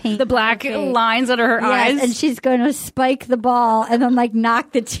black paint. The black lines under her eyes. And she's going to spike the ball and then like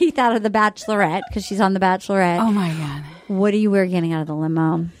knock the teeth out of the Bachelorette because she's on the Bachelorette. Oh, my God. What do you wear getting out of the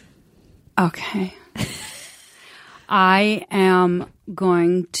limo? Okay. I am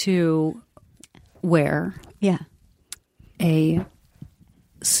going to wear a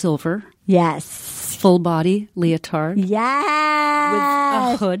silver full body leotard with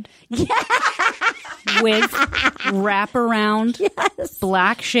a hood with wraparound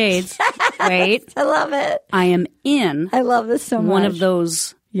black shades. Wait, I love it. I am in. I love this so much. One of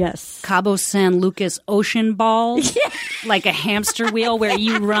those Cabo San Lucas ocean balls, like a hamster wheel where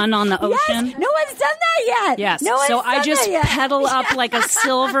you run on the ocean. Yes. No one's done that yet. Yes. No one's so done I just that yet. pedal up like a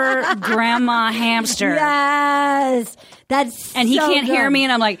silver grandma hamster. Yes. That's and he so can't hear good. me,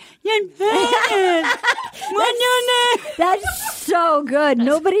 and I'm like, that's so good.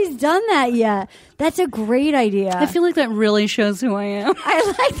 Nobody's done that yet. That's a great idea. I feel like that really shows who I am. I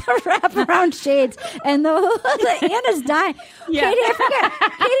like the wraparound shades and the Anna's dying. Yeah. Katie, I forget.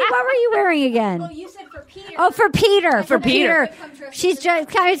 Katie, what were you wearing again? Oh, you said for Peter. Oh, for Peter. For Peter. She's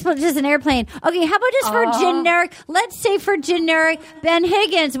just an airplane. Okay, how about just for generic? Let's say for generic, Ben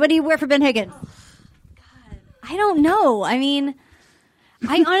Higgins. What do you wear for Ben Higgins? I don't know. I mean,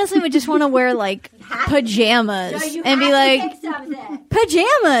 I honestly would just want to wear like pajamas and be like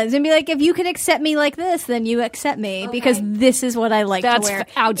pajamas and be like, if you can accept me like this, then you accept me because this is what I like That's to wear.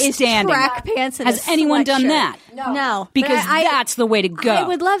 outstanding. Is track pants and Has a anyone done sweatshirt. that? No, Because But that's the way to go. I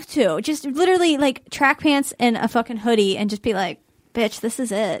would love to just literally like track pants and a fucking hoodie and just be like, bitch, this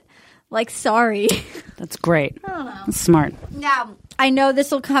is it. Like, sorry. That's great. I don't know. That's smart. Now, I know this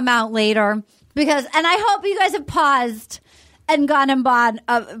will come out later because, and I hope you guys have paused and gone and bought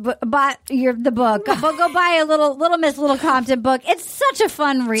the book. Go buy a Little Miss Little Compton book. It's such a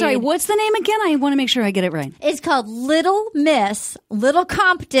fun read. Sorry, what's the name again? I want to make sure I get it right. It's called Little Miss Little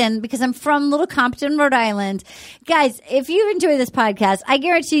Compton because I'm from Little Compton, Rhode Island. Guys, if you enjoy this podcast, I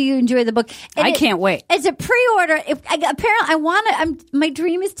guarantee you enjoy the book. And I can't wait. It's a pre-order. Apparently, my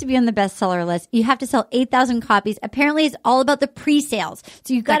dream is to be on the bestseller list. You have to sell 8,000 copies. Apparently, it's all about the pre-sales.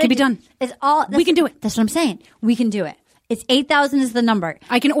 So you got to can be done. We can do it. That's what I'm saying. We can do it. It's 8,000 is the number.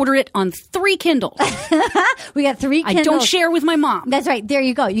 I can order it on 3 Kindles. We got 3 Kindles. I don't share with my mom. That's right. There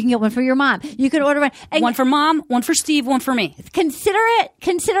you go. You can get one for your mom. You can order one. And one for mom, one for Steve, one for me. Consider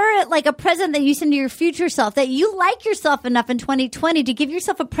it like a present that you send to your future self, that you like yourself enough in 2020 to give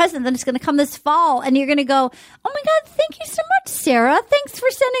yourself a present that is going to come this fall. And you're going to go, oh my God, thank you so much, Sarah. Thanks for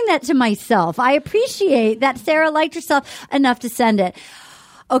sending that to myself. I appreciate that Sarah liked herself enough to send it.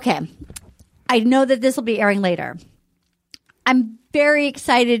 Okay. I know that this will be airing later. I'm very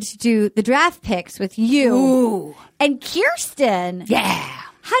excited to do the draft picks with you and Kirsten. Yeah.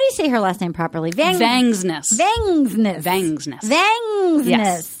 How do you say her last name properly? Vangsness.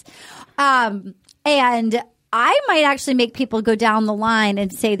 Yes. And I might actually make people go down the line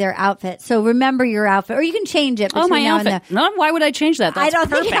and say their outfit. So remember your outfit, or you can change it. My outfit. No, why would I change that? That's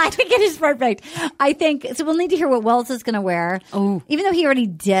perfect. I think it is perfect. I think so. We'll need to hear what Wells is going to wear. Oh, even though he already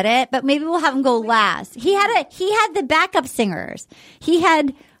did it, but maybe we'll have him go last. He had the backup singers. He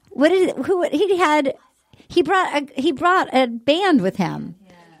brought a band with him.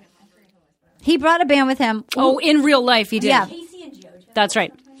 He brought a band with him. Oh, in real life he did. Yeah. That's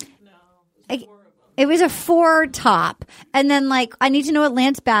right. It was a 4 top. And then, I need to know what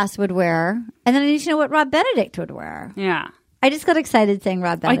Lance Bass would wear. And then I need to know what Rob Benedict would wear. Yeah. I just got excited saying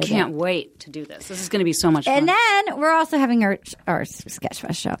Rob Benedict. I can't wait to do this. This is going to be so much fun. And then we're also having our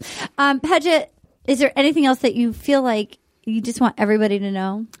Sketchfest show. Paget, is there anything else that you feel like You just want everybody to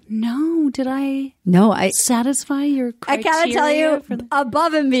know? No, did I? No, I satisfy your criteria? I gotta tell you,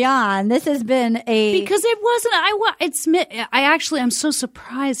 above and beyond, this has been because it wasn't. I'm so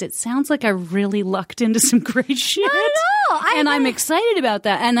surprised. It sounds like I really lucked into some great shit. Not at all. I'm excited about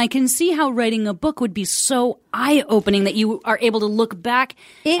that, and I can see how writing a book would be so eye-opening that you are able to look back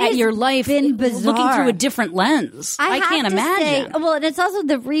at your life, been bizarre. looking through a different lens. I can't imagine. Well, and it's also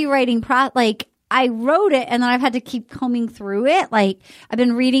the rewriting process. Like, I wrote it and then I've had to keep combing through it. Like, I've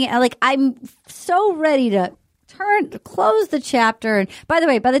been reading it. Like, I'm so ready to close the chapter. And by the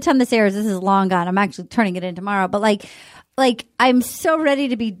way, by the time this airs, this is long gone. I'm actually turning it in tomorrow. But like I'm so ready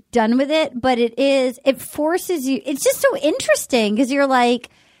to be done with it. But it forces you. It's just so interesting because you're like,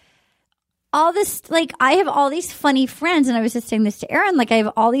 all this, like, I have all these funny friends, and I was just saying this to Erin, like, I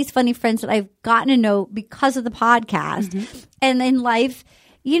have all these funny friends that I've gotten to know because of the podcast. Mm-hmm. And in life,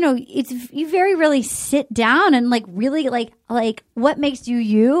 you know, you very rarely sit down and like really like what makes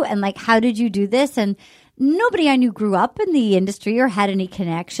you, and like how did you do this? And nobody I knew grew up in the industry or had any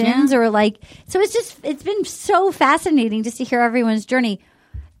connections or like, so it's been so fascinating just to hear everyone's journey.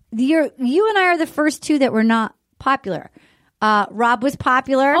 You and I are the first two that were not popular. Rob was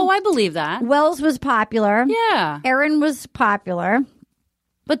popular. Oh, I believe that. Wells was popular. Yeah. Erin was popular.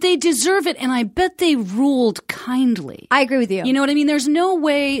 But they deserve it, and I bet they ruled kindly. I agree with you. You know what I mean? There's no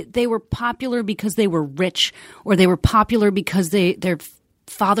way they were popular because they were rich, or they were popular because their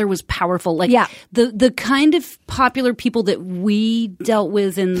father was powerful. Like, the kind of popular people that we dealt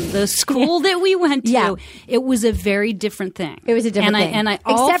with in the school that we went to, it was a very different thing. It was a different thing. And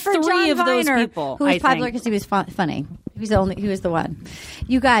all except for three John of those Viner, people, who was popular because he was funny. He was the one.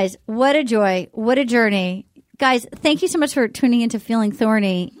 You guys, what a joy! What a journey! Guys, thank you so much for tuning into Feeling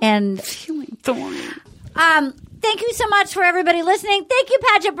Thorny. And Feeling Thorny. Thank you so much for everybody listening. Thank you,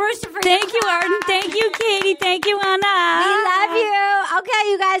 Paget Brewster, for Thank you, Arden. Thank you, Katie. Thank you, Anna. We love you.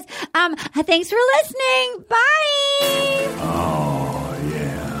 Okay, you guys. Thanks for listening. Bye. Oh,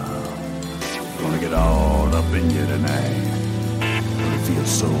 yeah. Gonna get all up in you tonight. It feels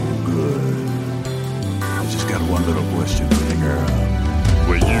so good. I just got one little question for the girl.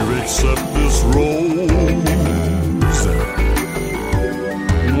 Will you accept this rose?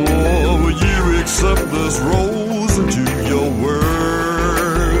 Oh, will you accept this rose into your world?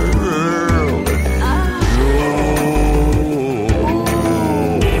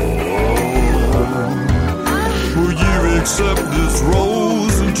 Will you accept this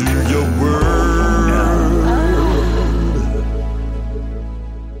rose into your world?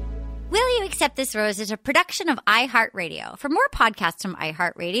 Accept This Rose is a production of iHeartRadio. For more podcasts from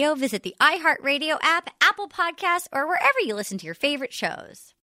iHeartRadio, visit the iHeartRadio app, Apple Podcasts, or wherever you listen to your favorite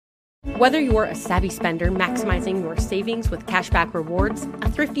shows. Whether you're a savvy spender maximizing your savings with cashback rewards,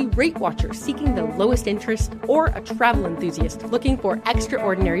 a thrifty rate watcher seeking the lowest interest, or a travel enthusiast looking for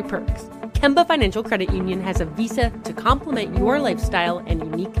extraordinary perks, Kemba Financial Credit Union has a visa to complement your lifestyle and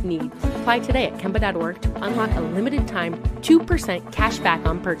unique needs. Apply today at Kemba.org to unlock a limited time 2% cash back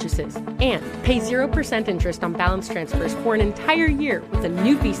on purchases and pay 0% interest on balance transfers for an entire year with a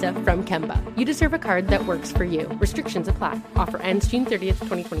new visa from Kemba. You deserve a card that works for you. Restrictions apply. Offer ends June 30th,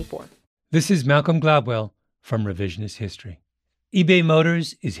 2024. This is Malcolm Gladwell from Revisionist History. eBay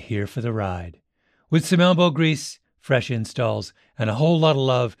Motors is here for the ride. With some elbow grease, fresh installs, and a whole lot of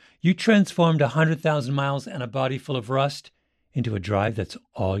love, you transformed 100,000 miles and a body full of rust into a drive that's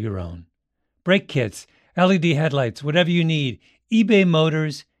all your own. Brake kits, LED headlights, whatever you need, eBay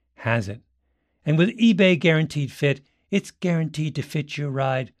Motors has it. And with eBay Guaranteed Fit, it's guaranteed to fit your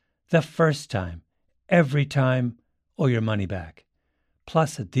ride the first time, every time, or your money back.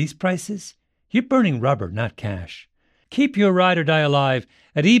 Plus, at these prices, you're burning rubber, not cash. Keep your ride or die alive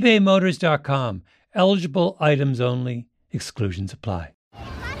at ebaymotors.com. Eligible items only. Exclusions apply.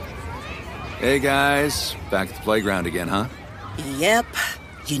 Hey, guys. Back at the playground again, huh? Yep.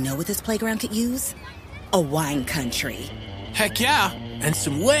 You know what this playground could use? A wine country. Heck yeah. And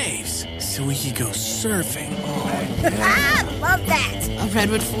some waves so we could go surfing. Oh, yeah. Love that. A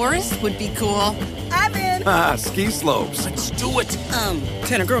redwood forest would be cool. I'm in. Ski slopes. Let's do it.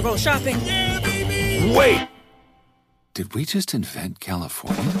 Can a girl go shopping? Yeah, baby. Wait. Did we just invent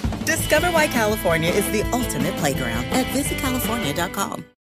California? Discover why California is the ultimate playground at visitcalifornia.com.